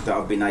it, that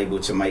I've been able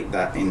to make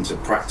that into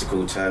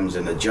practical terms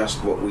and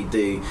adjust what we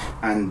do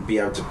and be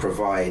able to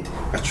provide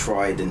a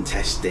tried and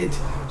tested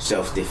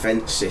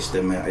self-defense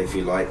system, if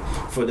you like,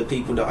 for the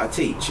people that I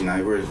teach, you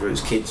know, whether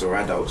it's kids or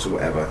adults or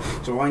whatever.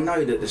 So I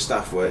know that the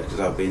stuff works because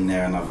I've been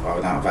there and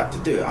I've had to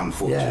do it,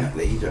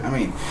 unfortunately. You know what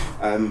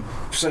I mean?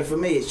 So for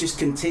me, it's just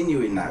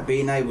continuing that,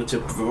 being able to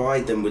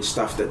provide them with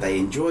stuff that they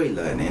enjoy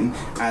learning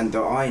and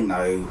that I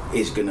know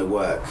is going to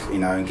work, you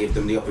know, and give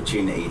them the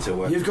opportunity to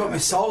work. You've got me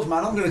sold,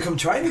 man. I'm going to come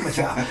training with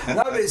you.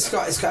 No, but it's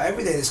got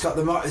everything. It's got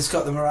the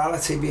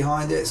morality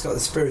behind it. It's got the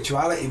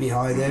spirituality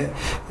behind it.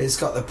 It's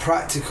got the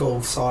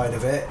practical side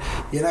of it.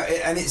 You know,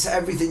 and it's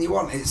everything you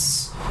want.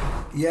 It's,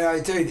 yeah,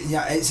 dude.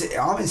 Yeah,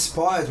 I'm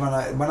inspired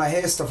when I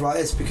hear stuff like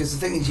this, because the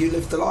thing is, you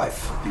live the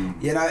life.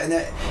 You know, and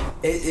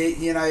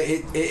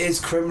it is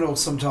criminal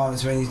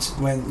sometimes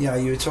when you know,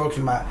 you were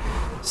talking about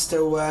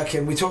still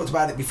working. We talked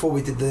about it before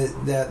we did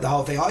the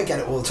whole thing. I get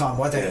it all the time.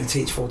 Why don't you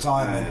teach full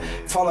time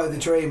and follow the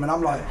dream? And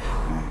I'm like,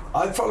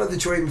 I'd follow the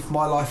dream if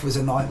my life was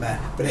a nightmare,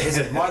 but it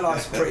isn't. My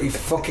life's pretty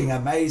fucking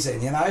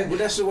amazing, you know? Well,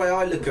 that's the way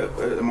I look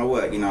at my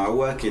work. You know, I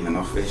work in an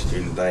office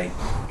during the day,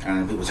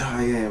 and people say,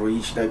 oh yeah, well,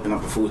 you should open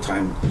up a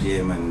full-time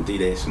gym and do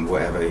this and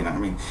whatever, you know what I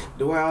mean?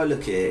 The way I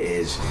look at it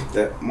is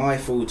that my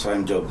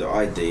full-time job that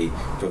I do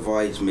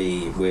provides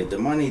me with the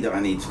money that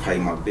I need to pay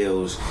my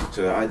bills,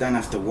 so that I don't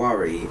have to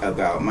worry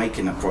about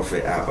making a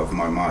profit out of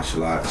my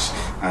martial arts,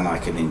 and I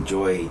can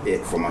enjoy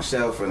it for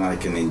myself and I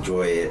can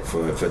enjoy it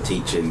for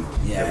teaching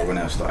everyone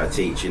else that I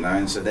teach, you know.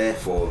 And so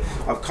therefore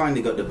I've kind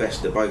of got the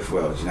best of both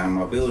worlds, you know.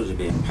 My bills are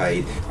being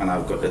paid and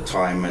I've got the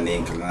time and the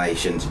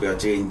inclination to be able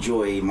to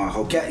enjoy my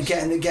hobby.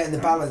 Getting the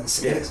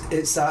balance. Yeah.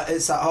 It's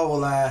that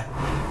whole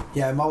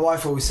my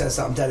wife always says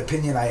that I'm dead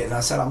opinionated, and I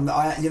said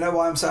you know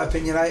why I'm so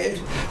opinionated?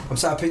 I'm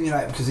so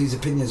opinionated because these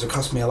opinions will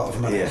cost me a lot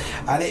of money.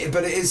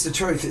 But it is the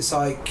truth. It's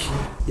like,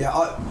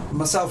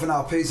 myself and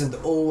Alpiz, and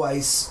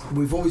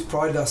we've always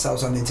prided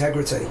ourselves on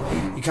integrity.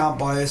 You can't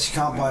buy us, you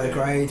can't buy a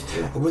grade.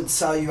 I wouldn't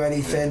sell you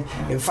anything.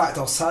 In fact,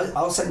 I'll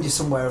send you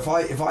somewhere if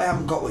I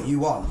haven't got what you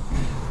want.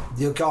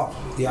 You're gone.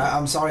 Yeah,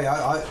 I'm sorry.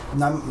 I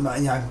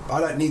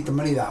don't need the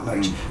money that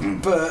much.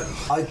 But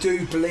I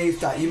do believe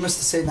that you must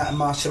have seen that in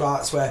martial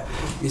arts, where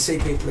you see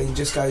people and you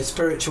just go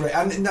spiritually.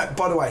 And no,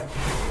 by the way,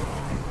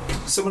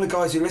 some of the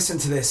guys who listen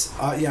to this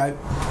are, you know,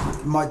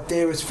 my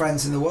dearest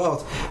friends in the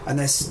world, and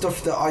there's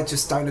stuff that I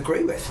just don't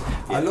agree with.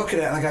 I look at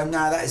it and I go,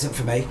 nah, that isn't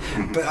for me.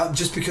 But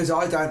just because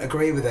I don't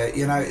agree with it,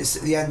 you know, it's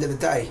at the end of the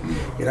day,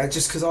 you know,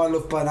 just because I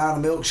love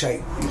banana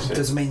milkshake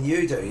doesn't mean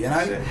you do, you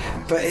know.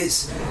 But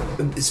it's,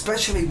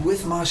 especially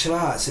with martial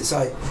arts, it's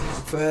like,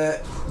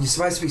 you're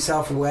supposed to be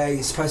self-aware,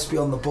 you're supposed to be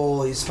on the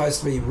ball, you're supposed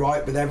to be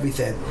right with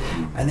everything,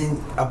 and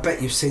then I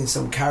bet you've seen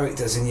some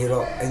characters and you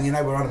look, and you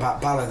know, we're on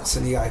about balance,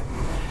 and you go,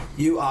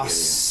 you are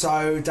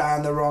so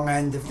down the wrong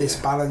end of this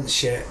balance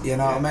shit, you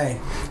know what I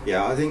mean?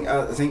 Yeah, I think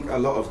a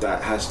lot of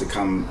that has to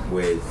come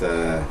with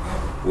the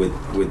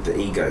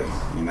ego,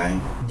 you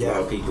know. A lot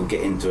of people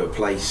get into a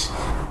place,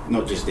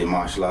 not just in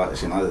martial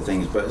arts and other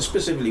things, but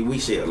specifically we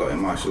see it a lot in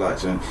martial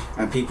arts,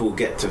 and people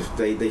get to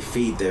they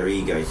feed their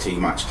ego too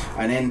much,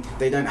 and then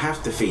they don't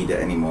have to feed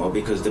it anymore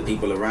because the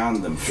people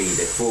around them feed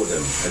it for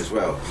them as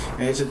well.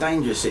 And it's a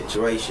dangerous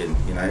situation,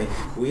 you know.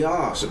 We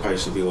are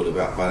supposed to be all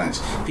about balance.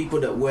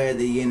 People that wear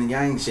the yin and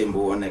yang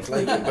symbol on their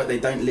clothing, but they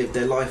don't live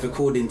their life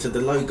according to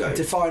the logo.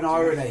 Define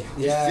irony.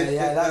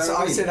 That's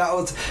I've seen that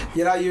all.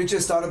 You know, you were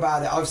just on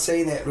about it. I've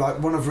seen it. Like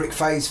one of Rick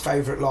Faye's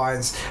favourite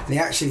lines, and he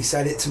actually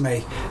said it to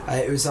me.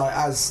 It was like,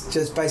 as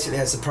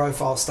the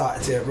profile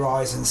started to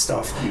rise and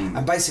stuff,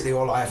 and basically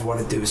all I ever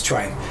wanted to do was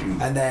train.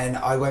 And then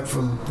I went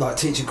from like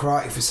teaching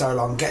karate for so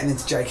long, getting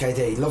into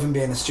JKD, loving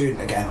being a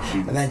student again,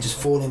 and then just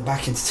falling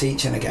back into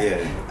teaching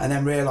again, and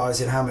then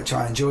realising how much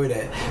I enjoyed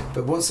it.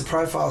 But once the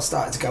profile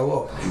started to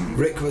go up,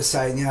 Rick was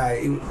saying, you know,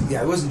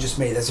 it wasn't just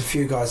me. There's a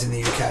few guys in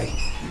the UK,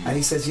 and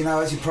he says, you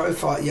know, as you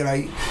profile, you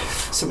know,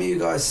 some of you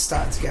guys are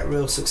starting to get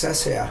real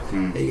success here.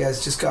 He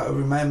goes, just got to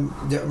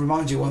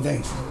remind you one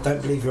thing: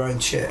 don't believe your own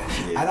shit.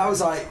 And I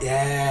was like,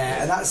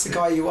 and that's the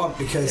guy you want,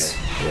 because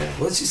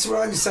once you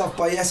surround yourself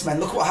by yes men,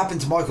 look what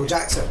happened to Michael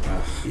Jackson.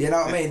 You know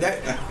what I mean?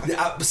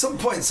 At some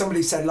point,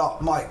 somebody said,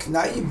 "Look, Mike,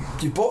 now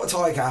you bought a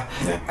tiger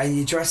and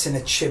you dress in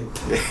a chimp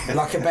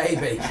like a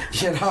baby."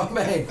 You know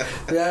what I mean?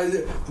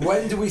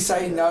 When do we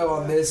say no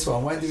on this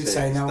one? When do we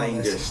say no on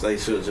this? They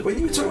sorts of when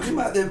you were talking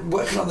about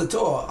working on the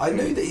door. I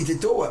knew that you did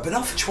door work, but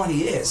not for 20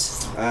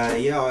 years.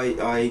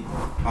 I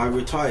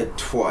retired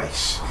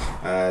twice.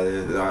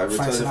 I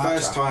retired the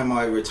first time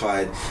I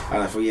retired,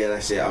 and I thought, yeah,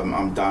 that's it.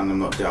 I'm done. I'm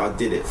not doing. I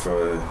did it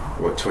for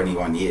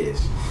 21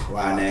 years.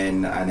 Wow.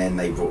 And then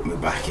they brought me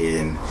back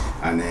in,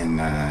 and then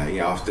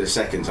after the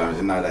second time I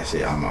said, no, that's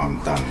it,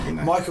 I'm done, you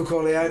know. Michael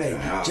Corleone,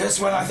 just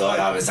when I thought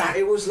I was that,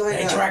 it was like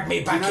they dragged me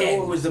back in.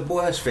 What was the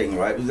worst thing,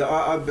 right? Was that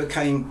I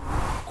became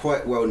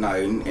quite well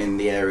known in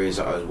the areas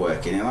that I was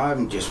working in. I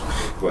haven't just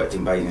worked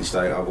in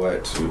Basingstoke, I've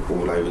worked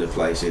all over the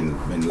place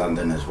in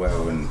London as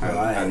well,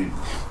 and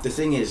the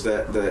thing is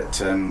that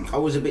I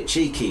was a bit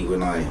cheeky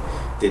when I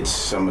did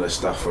some of the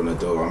stuff on the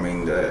door. I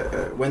mean,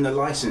 when the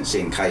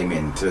licensing came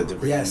in to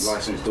bring in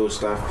licensed door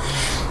stuff,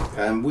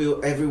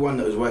 everyone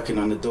that was working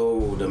on the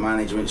door, all the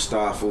management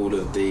staff, all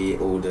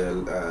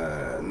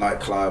the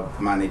nightclub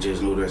managers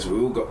and all the rest, we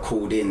all got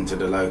called in to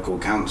the local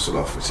council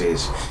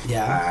offices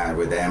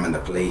with them and the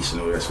police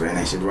and all the rest of it, and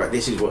they said, right,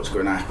 this is what's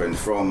going to happen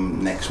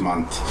from next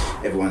month.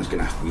 Everyone's going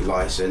to have to be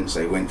licensed.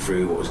 They went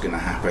through what was going to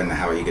happen,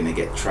 how are you going to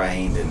get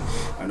trained,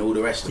 and all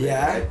the rest of it.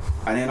 Right?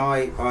 And then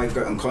I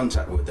got in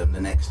contact with them the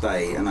next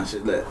day, and I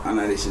said, look, I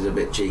know this is a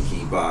bit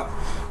cheeky, but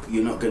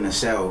you're not going to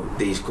sell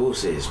these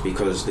courses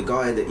because the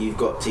guy that you've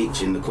got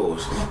teaching the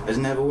course has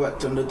never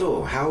worked on the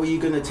door. How are you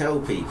going to tell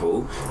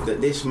people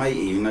that this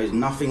matey who knows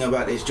nothing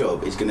about this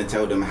job is going to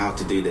tell them how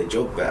to do their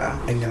job better?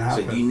 So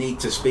you need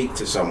to speak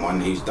to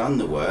someone who's done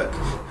the work,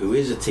 who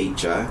is a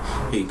teacher,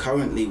 who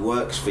currently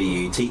works for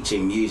you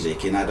teaching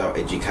music in adult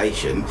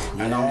education,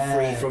 and I'm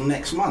free from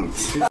next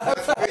month. There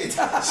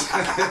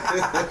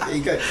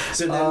you go.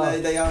 So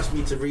then they asked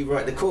me to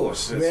rewrite the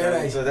course.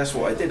 Really? So that's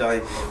what I did.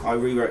 I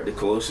rewrote the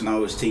course, and I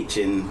was teaching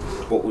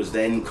what was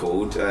then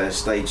called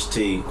Stage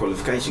 2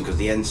 qualification, because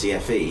the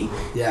NCFE,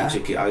 who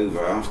took it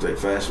over after it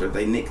first, but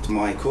they nicked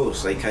my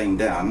course. They came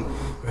down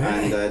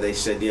and they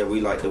said, yeah, we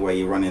like the way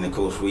you're running the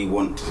course. We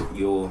want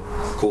your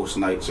course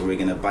notes, and we're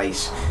going to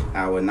base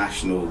our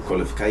national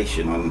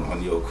qualification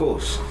on your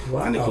course.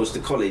 Wow. And of course the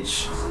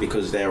college,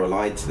 because they're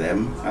allied to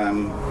them,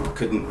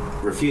 couldn't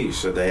refuse,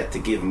 so they had to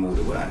give them all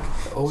the work.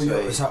 All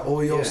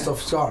your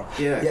stuff's gone.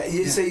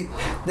 You see,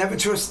 never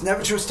trust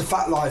the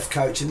fat life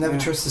coach, and never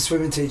trust the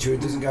swimming teacher who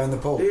doesn't go in the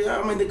pool. Yeah,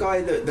 I mean, the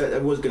guy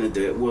that was going to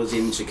do it was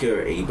in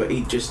security, but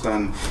he'd just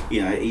done,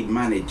 he'd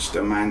managed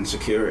a man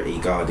security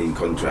guarding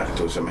contract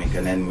or something,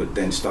 and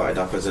then started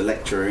up as a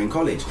lecturer in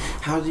college.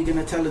 How's he going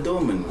to tell a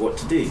doorman what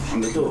to do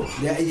on the door?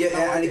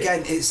 And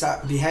again, it's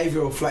that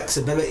behavioural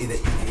flexibility that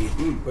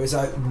you need. Whereas,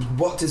 like,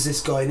 what does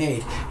this guy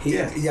need?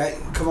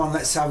 Come on,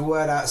 let's have a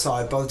word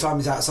outside. By the time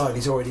he's outside,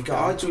 he's already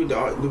gone.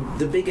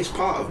 The biggest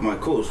part of my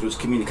course was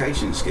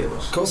communication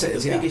skills. Of course it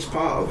is, the biggest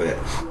part of it,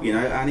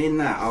 and in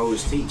that I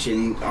was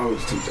teaching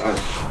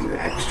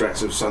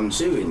extracts of Sun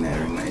Tzu in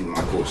there in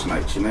my course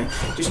notes,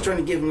 just trying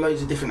to give them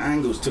loads of different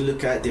angles to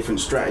look at, different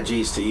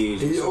strategies to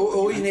use.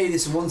 All you need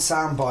is one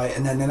sound bite,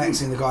 and then the next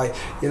thing the guy,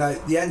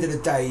 at the end of the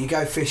day, you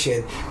go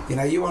fishing,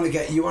 you want to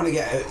get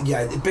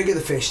the bigger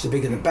the fish, the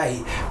bigger the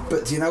bait,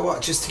 but do you know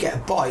what, just to get a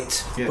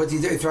bite, what do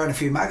you do? Throw in a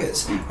few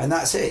maggots, and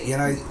that's it.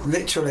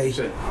 Literally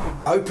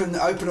open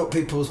up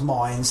people's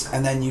minds,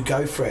 and then you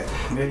go for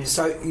it.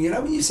 So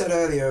when you said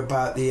earlier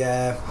about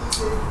the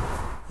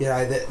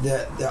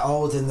the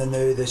old and the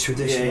new, the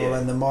traditional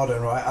and the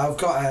modern, right? I've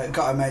got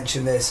to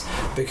mention this,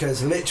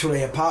 because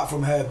literally, apart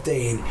from Herb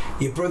Dean,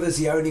 your brother's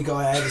the only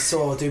guy I ever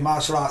saw do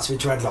martial arts with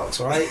dreadlocks,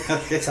 right?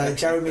 So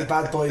Jeremy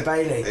Bad Boy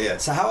Bailey.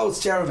 So how old's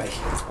Jeremy?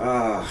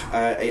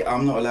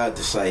 I'm not allowed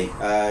to say.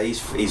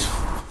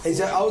 Is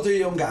it older or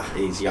younger?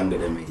 He's younger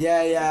than me.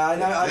 Yeah. I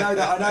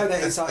know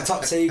that it's like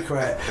top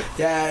secret.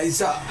 Yeah,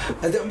 it's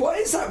what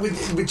is that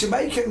with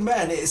Jamaican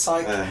men? It's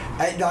like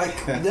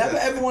never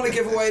ever want to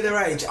give away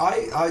their age.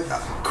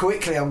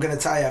 I'm going to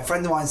tell you, a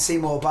friend of mine,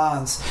 Seymour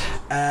Barnes.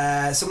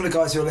 Some of the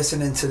guys who are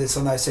listening to this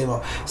will know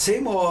Seymour.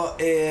 Seymour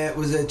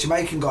was a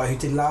Jamaican guy who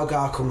did Lao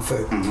Gar Kung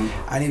Fu,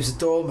 and he was a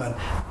doorman,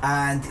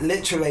 and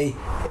literally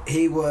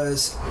he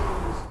was,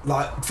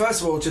 like,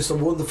 first of all, just a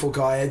wonderful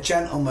guy, a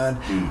gentleman.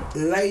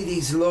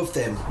 Ladies loved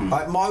him.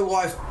 Like, my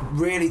wife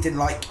really didn't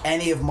like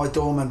any of my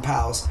doorman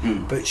pals,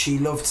 but she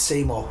loved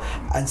Seymour.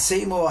 And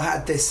Seymour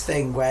had this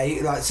thing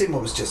where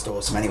Seymour was just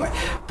awesome anyway,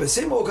 but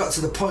Seymour got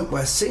to the point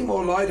where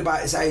Seymour lied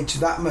about his age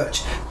that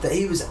much that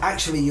he was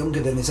actually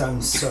younger than his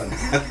own son.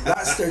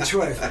 That's the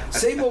truth.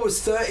 Seymour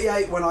was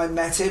 38 when I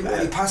met him,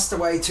 and he passed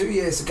away 2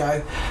 years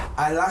ago,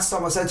 and last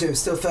time I said to him,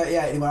 still 38,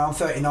 and he went, I'm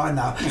 39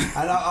 now.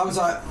 And I was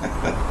like,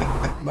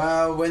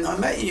 well, when I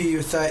met you, you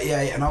were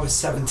 38 and I was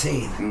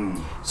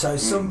 17. So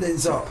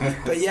something's up.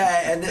 But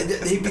yeah, and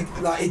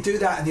he'd do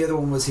that, and the other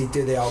one was he'd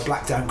do the old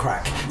black don't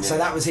crack. So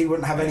that was, he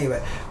wouldn't have any of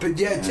it. But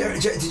yeah,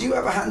 did you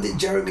ever hand in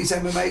Jeremy's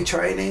MMA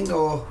training,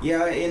 or?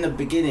 Yeah, in the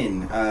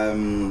beginning,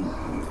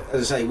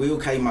 as I say, we all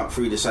came up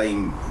through the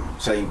same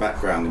same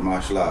background in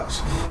martial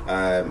arts.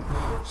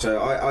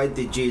 So I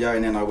did judo,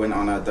 and then I went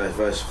on. I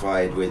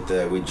diversified with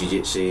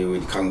jiu-jitsu,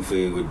 with kung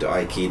fu, with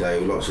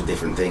aikido, lots of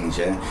different things.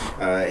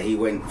 Yeah, he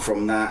went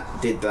from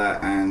that, did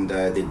that, and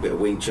did a bit of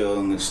Wing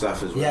Chun and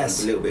stuff as well.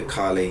 Yes. A little bit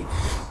Kali.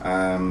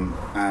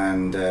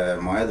 And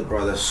my other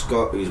brother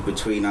Scott, who's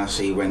between us,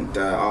 he went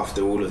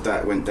after all of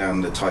that, went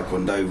down the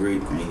Taekwondo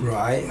route.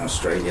 He's in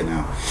Australia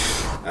now.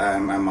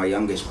 And my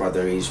youngest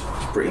brother, he's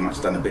pretty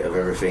much done a bit of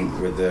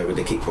everything with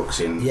the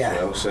kickboxing as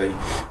well. So,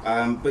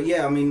 but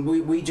yeah, I mean,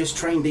 we just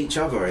trained each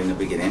other in the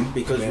beginning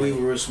because we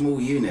were a small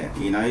unit.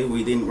 You know,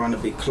 we didn't run a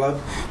big club.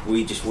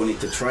 We just wanted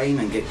to train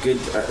and get good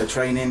at the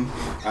training.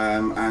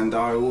 And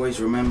I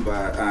always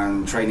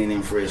remember training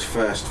him for his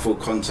first full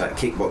contact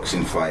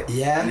kickboxing fight.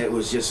 Yeah. And it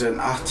was just an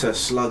utter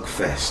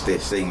slugfest.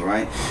 This thing,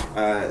 right?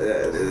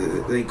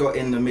 They got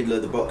in the middle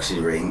of the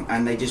boxing ring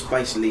and they just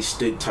basically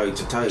stood toe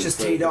to toe.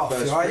 Just teed off,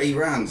 first right? 3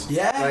 rounds.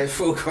 Yeah. Like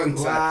full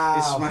contact,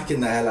 just smacking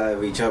the hell out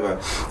of each other.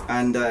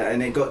 And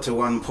it got to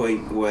one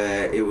point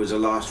where it was the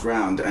last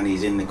round, and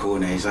he's in the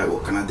corner. He's like,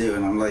 "What can I do?"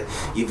 And I'm like,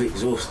 "You've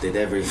exhausted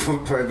every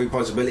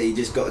possibility. You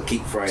just got to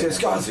keep throwing."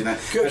 Just got you know.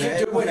 good.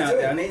 And went out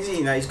there, and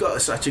he's got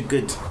such a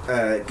good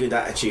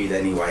attitude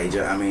anyway. Do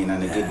you know what I mean?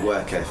 And a good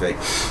work ethic.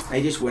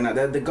 He just went out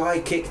there. The guy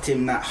kicked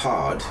him that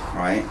hard,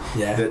 right?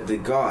 Yeah. That the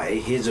guy,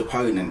 his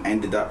opponent,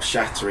 ended up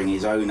shattering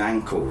his own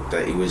ankle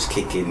that he was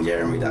kicking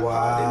Jeremy that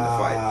hard in the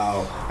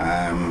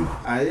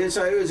fight.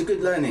 So it was a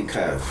good learning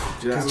curve.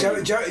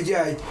 Jeremy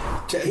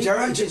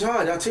punches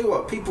hard. I tell you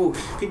what, people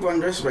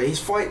underestimate his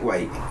fight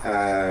weight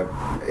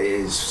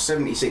is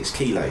 76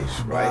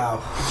 kilos, right?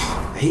 Wow.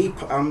 He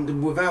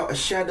without a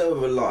shadow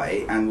of a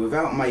lie and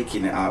without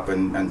making it up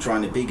and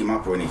trying to big him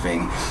up or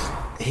anything,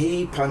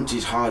 he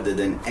punches harder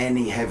than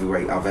any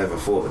heavyweight I've ever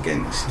fought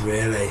against.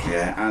 Really?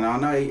 Yeah, and I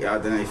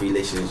don't know if he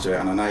listens to it,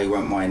 and I know he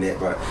won't mind it,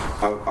 but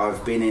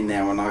I've been in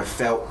there and I've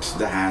felt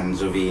the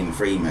hands of Ian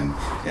Freeman.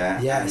 Yeah.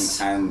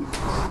 Yes. And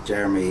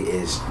Jeremy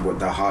is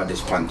the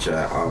hardest puncher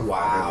I've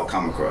ever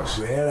come across.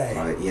 Really?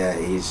 Right, yeah,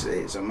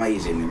 it's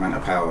amazing the amount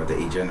of power that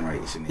he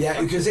generates. In his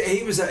punches. Because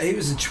he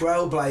was a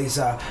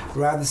trailblazer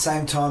around the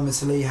same time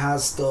as Lee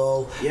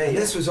Hasdall. Yeah, and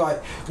this was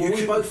like...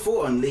 we both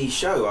fought on Lee's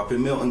show up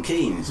in Milton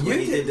Keynes.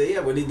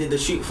 When he did the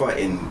shoot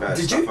fighting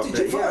did you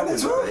fight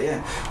as well?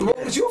 Yeah. What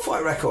was your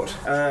fight record?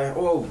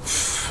 Well,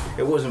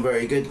 it wasn't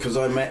very good because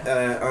I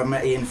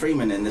met Ian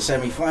Freeman in the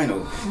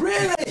semi-final.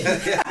 Really?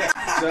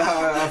 So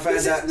I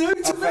found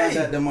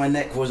out that my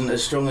neck wasn't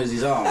as strong as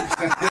his arms.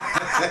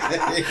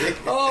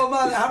 Oh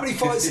man, how many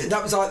fights?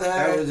 That was like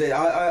that was it.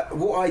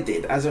 What I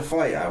did as a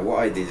fighter,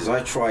 is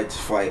I tried to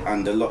fight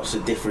under lots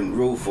of different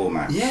rule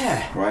formats.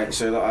 Yeah. Right,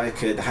 so that I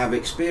could have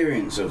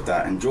experience of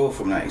that and draw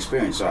from that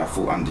experience. So I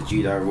fought under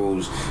judo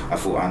rules, I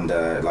fought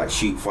under like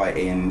shoot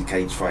fighting,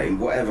 cage fighting,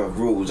 whatever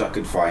rules I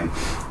could find,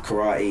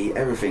 karate,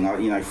 everything.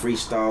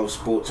 Freestyle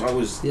sports. I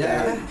was the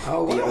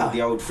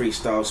old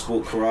freestyle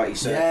sport karate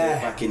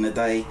circuit back in the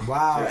day.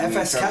 Wow, so,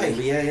 FSK. Back in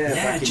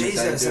the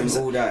day doing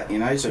all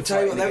that. So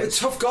tell you what, they were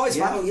tough guys,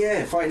 man. Oh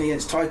yeah, fighting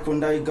against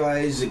Taekwondo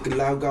guys,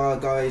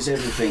 Laugar guys,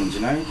 everything,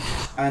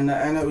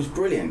 and it was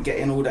brilliant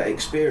getting all that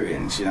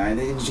experience, and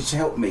it just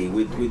helped me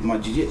with my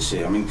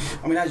jiu-jitsu. I mean,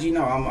 as you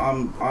know,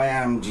 I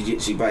am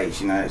jiu-jitsu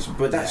based,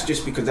 but that's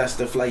just because that's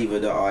the flavour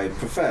that I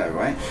prefer,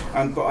 right?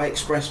 But I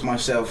express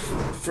myself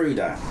through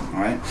that,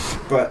 right?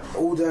 But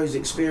all those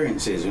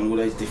experiences and all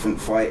those different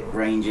fight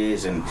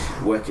ranges and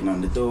working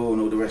on the door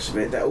and all the rest of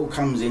it, that all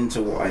comes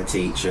into what I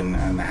teach and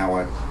how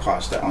I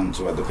pass that on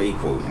to other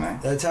people,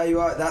 I'll tell you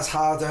what, that's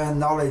hard-earned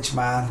knowledge,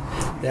 man.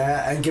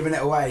 Yeah, and giving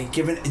it away,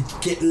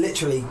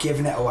 literally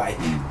giving it away.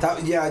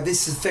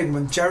 This is the thing.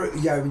 When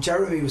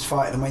Jeremy was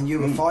fighting and when you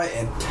were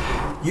fighting,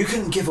 you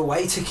couldn't give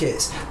away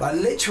tickets. Like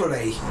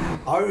literally,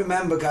 I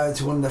remember going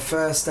to one of the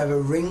first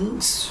ever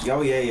rings.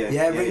 Oh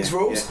yeah. Rings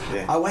rules.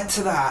 Yeah. I went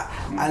to that,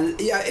 and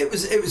it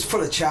was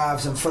full of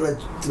chavs and full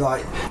of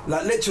like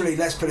literally.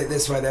 Let's put it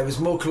this way: there was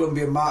more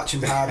Colombian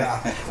marching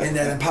powder in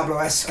there than Pablo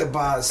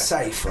Escobar's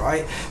safe,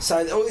 right?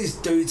 So all these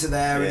dudes are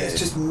there, and it's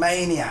just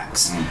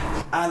maniacs.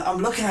 And I'm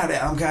looking at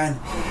it, and I'm going,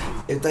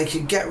 if they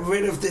could get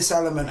rid of this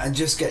element and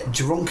just get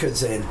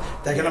drunkards in,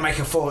 they're going to make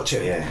a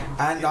fortune. Yeah.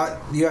 And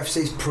the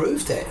UFC's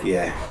proved it.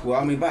 Yeah. Well,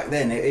 I mean, back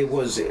then it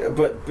was,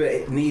 but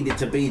it needed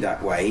to be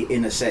that way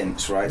in a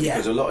sense, right? Yeah.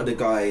 Because a lot of the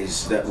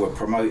guys that were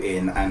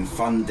promoting and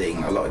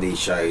funding a lot of these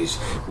shows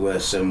were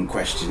some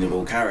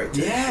questionable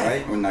characters,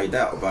 right? Well, no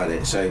doubt about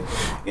it. So,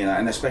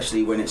 and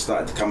especially when it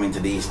started to come into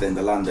the East End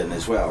of London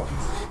as well.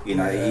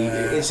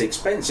 It's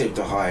expensive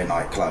to hire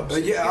nightclubs.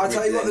 But I'll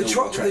tell you what, the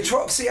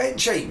Troxy ain't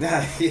cheap.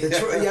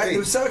 The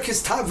The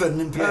Circus Tavern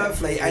in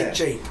Purfleet ain't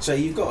cheap. So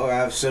you've got to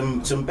have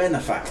some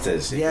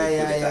benefactors.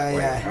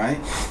 Right.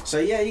 So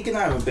you can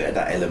have a bit of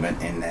that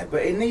element in there,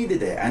 but it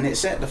needed it, and it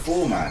set the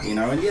format, you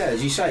know. And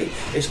as you say,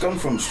 it's gone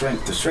from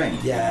strength to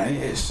strength. Yeah. You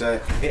know? It's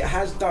it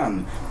has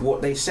done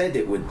what they said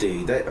it would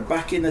do.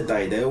 Back in the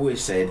day, they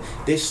always said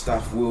this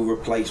stuff will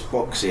replace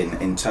boxing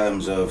in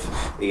terms of,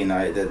 you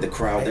know, the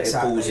crowd that it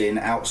pulls in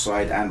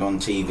outside and on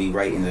TV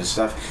ratings and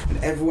stuff.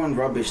 And everyone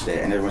rubbished it,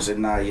 and everyone said,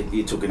 "No,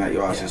 you're talking out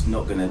your ass. It's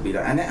not going to be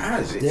that." And it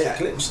has. It's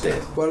eclipsed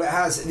it. Well, it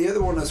has. The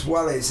other one as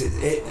well is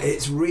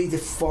it's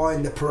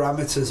redefined the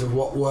parameters of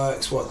what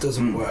works, what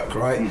doesn't work,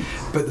 right?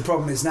 But the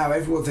problem is now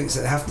everyone thinks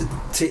that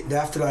they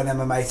have to learn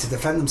MMA to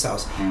defend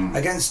themselves.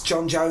 Against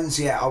John Jones,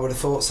 I would have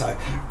thought so.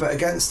 But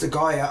against the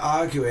guy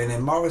arguing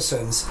in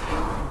Morrison's,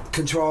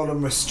 control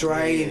and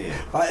restrain.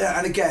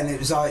 And again, it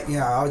was like, you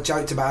know, I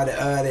joked about it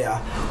earlier.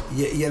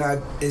 You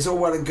know, it's all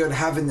well and good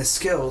having the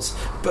skills,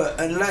 but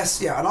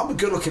unless, and I'm a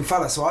good-looking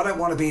fella, so I don't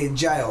want to be in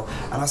jail,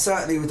 and I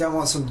certainly don't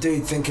want some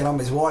dude thinking I'm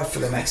his wife for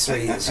the next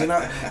 3 years. You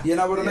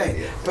know what I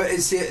mean? Yeah. But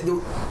it's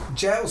the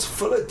jail's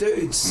full of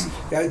dudes.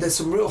 You know, there's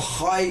some real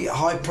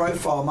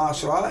high-profile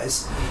martial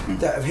artists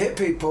that have hit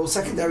people.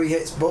 Secondary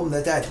hits, boom,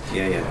 they're dead.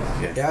 Yeah.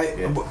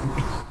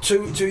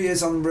 2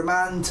 years on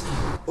remand,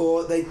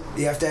 or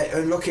if they're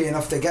unlucky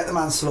enough, they get the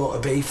manslaughter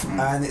beef,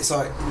 and it's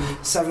like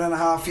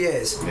 7.5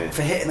 years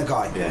for hitting a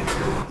guy.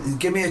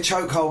 Give me a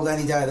chokehold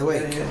any day of the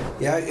week.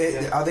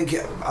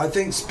 I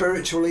think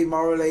spiritually,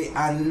 morally,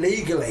 and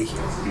legally,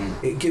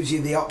 it gives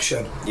you the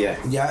option.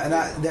 And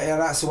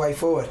that's the way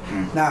forward.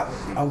 Now,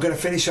 I'm going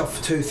to finish off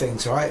with 2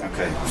 things, right?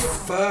 Okay.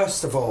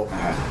 First of all,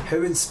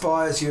 who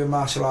inspires you in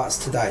martial arts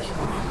today?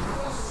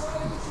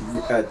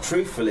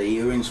 Truthfully,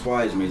 who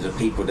inspires me is the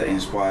people that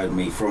inspired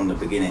me from the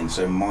beginning.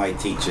 So my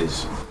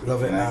teachers.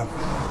 Love it, man.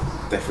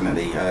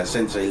 Definitely.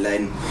 Sensei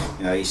Len,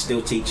 you know, he's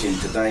still teaching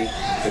today.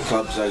 The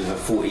club's over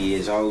 40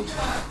 years old,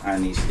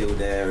 and he's still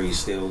there. He's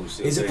still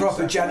he's a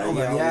proper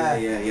gentleman.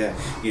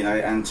 You know,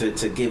 and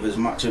to give as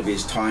much of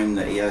his time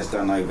that he has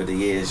done over the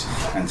years,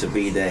 and to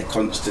be there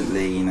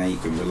constantly. You know, you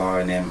can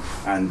rely on him,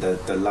 and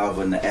the love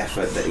and the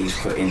effort that he's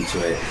put into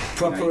it.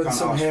 Proper you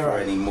unsung hero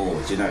anymore.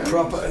 Do you know what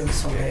proper I mean?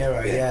 unsung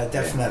hero. Yeah,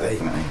 definitely.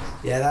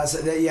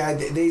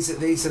 These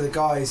are the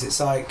guys. It's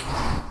like,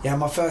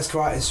 my first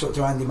karate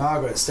instructor Andy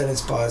Margaret still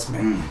inspires me.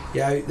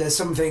 There's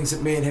some things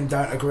that me and him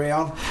don't agree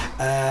on.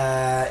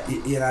 I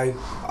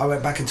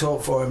went back and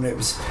talked for him, and it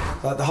was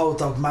like the whole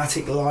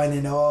dogmatic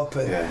lining up,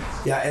 and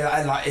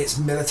and like it's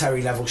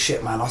military level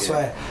shit, man. I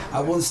swear.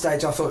 At one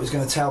stage, I thought he was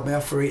going to tell me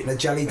off for eating a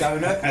jelly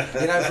donut,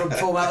 from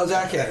Full Metal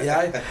Jacket,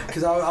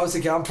 because I was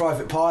thinking I'm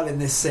Private Pile in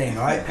this scene,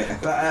 right?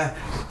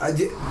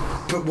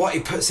 But what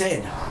he puts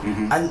in,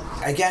 and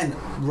again,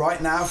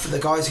 right now for the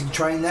guys who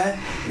train there,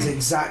 is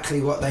exactly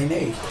what they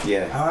need.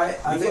 All right.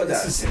 I think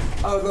this is.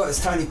 Oh look,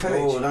 it's Tony Pillage.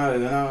 Oh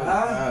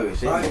no,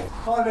 it's right.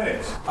 5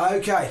 minutes.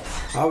 Okay.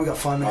 Oh, we got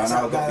 5 minutes.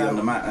 I've got to be on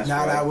the mat.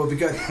 No, we'll be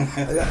good.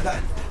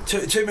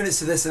 2 minutes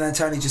to this, and then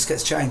Tony just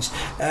gets changed.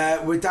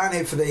 We're down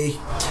here for the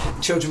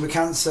Children with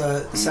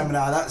Cancer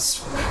seminar.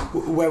 That's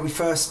where we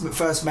first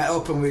met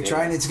up, and we were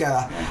training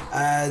together.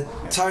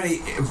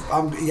 Tony,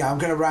 I'm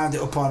going to round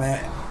it up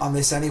on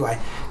this anyway.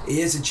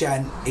 He is a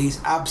gent. He's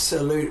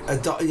absolute.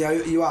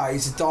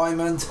 He's a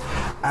diamond,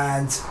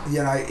 and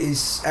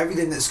he's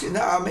everything that's good.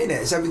 No, I mean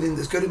it. It's everything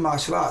that's good in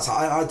martial arts.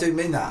 I do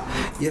mean that.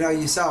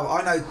 Yourself.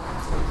 I know.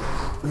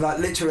 Like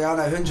literally, I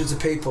know hundreds of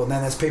people, and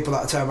then there's people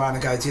that turn around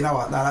and go, "Do you know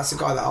what? No, that's the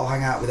guy that I'll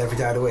hang out with every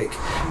day of the week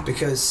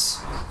because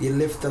you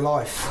lived the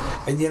life."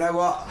 And you know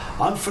what?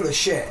 I'm full of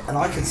shit, and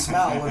I can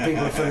smell when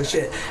people are full of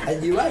shit,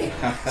 and you ain't.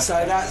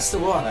 So that's the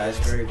one. That's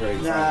very, very.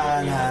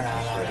 No.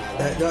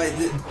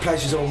 The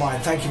pleasure's all mine.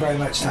 Thank you very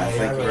much, Tony.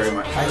 Thank you very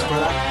much. Thanks,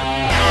 brother.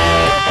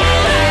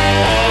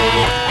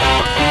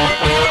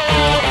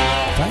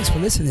 Thanks for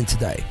listening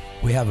today.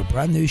 We have a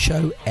brand new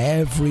show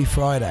every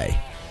Friday.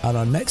 And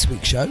on next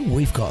week's show,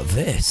 we've got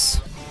this.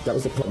 That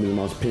was the probably the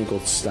most pinnacle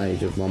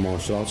stage of my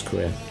martial arts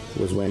career,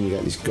 was when you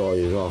get this guy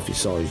who's half your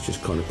size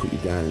just kind of put you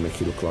down and make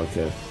you look like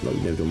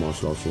you've never done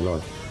martial arts in your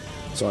life.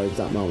 So at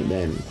that moment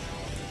then,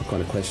 I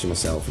kind of questioned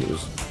myself, and it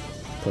was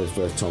probably the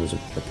first time as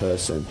a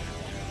person,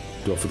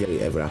 do I forget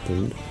it ever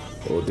happened,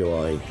 or do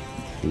I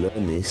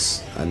learn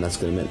this and that's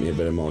going to make me a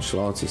better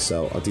martial artist?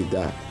 So I did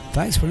that.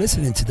 Thanks for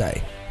listening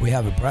today. We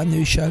have a brand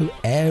new show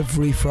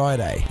every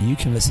Friday. You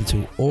can listen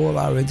to all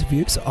our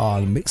interviews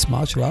on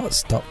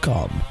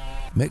mixedmartialarts.com.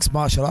 Mixed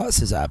Martial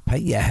Arts is a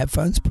Paint Your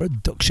Headphones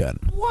production.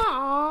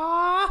 Wow.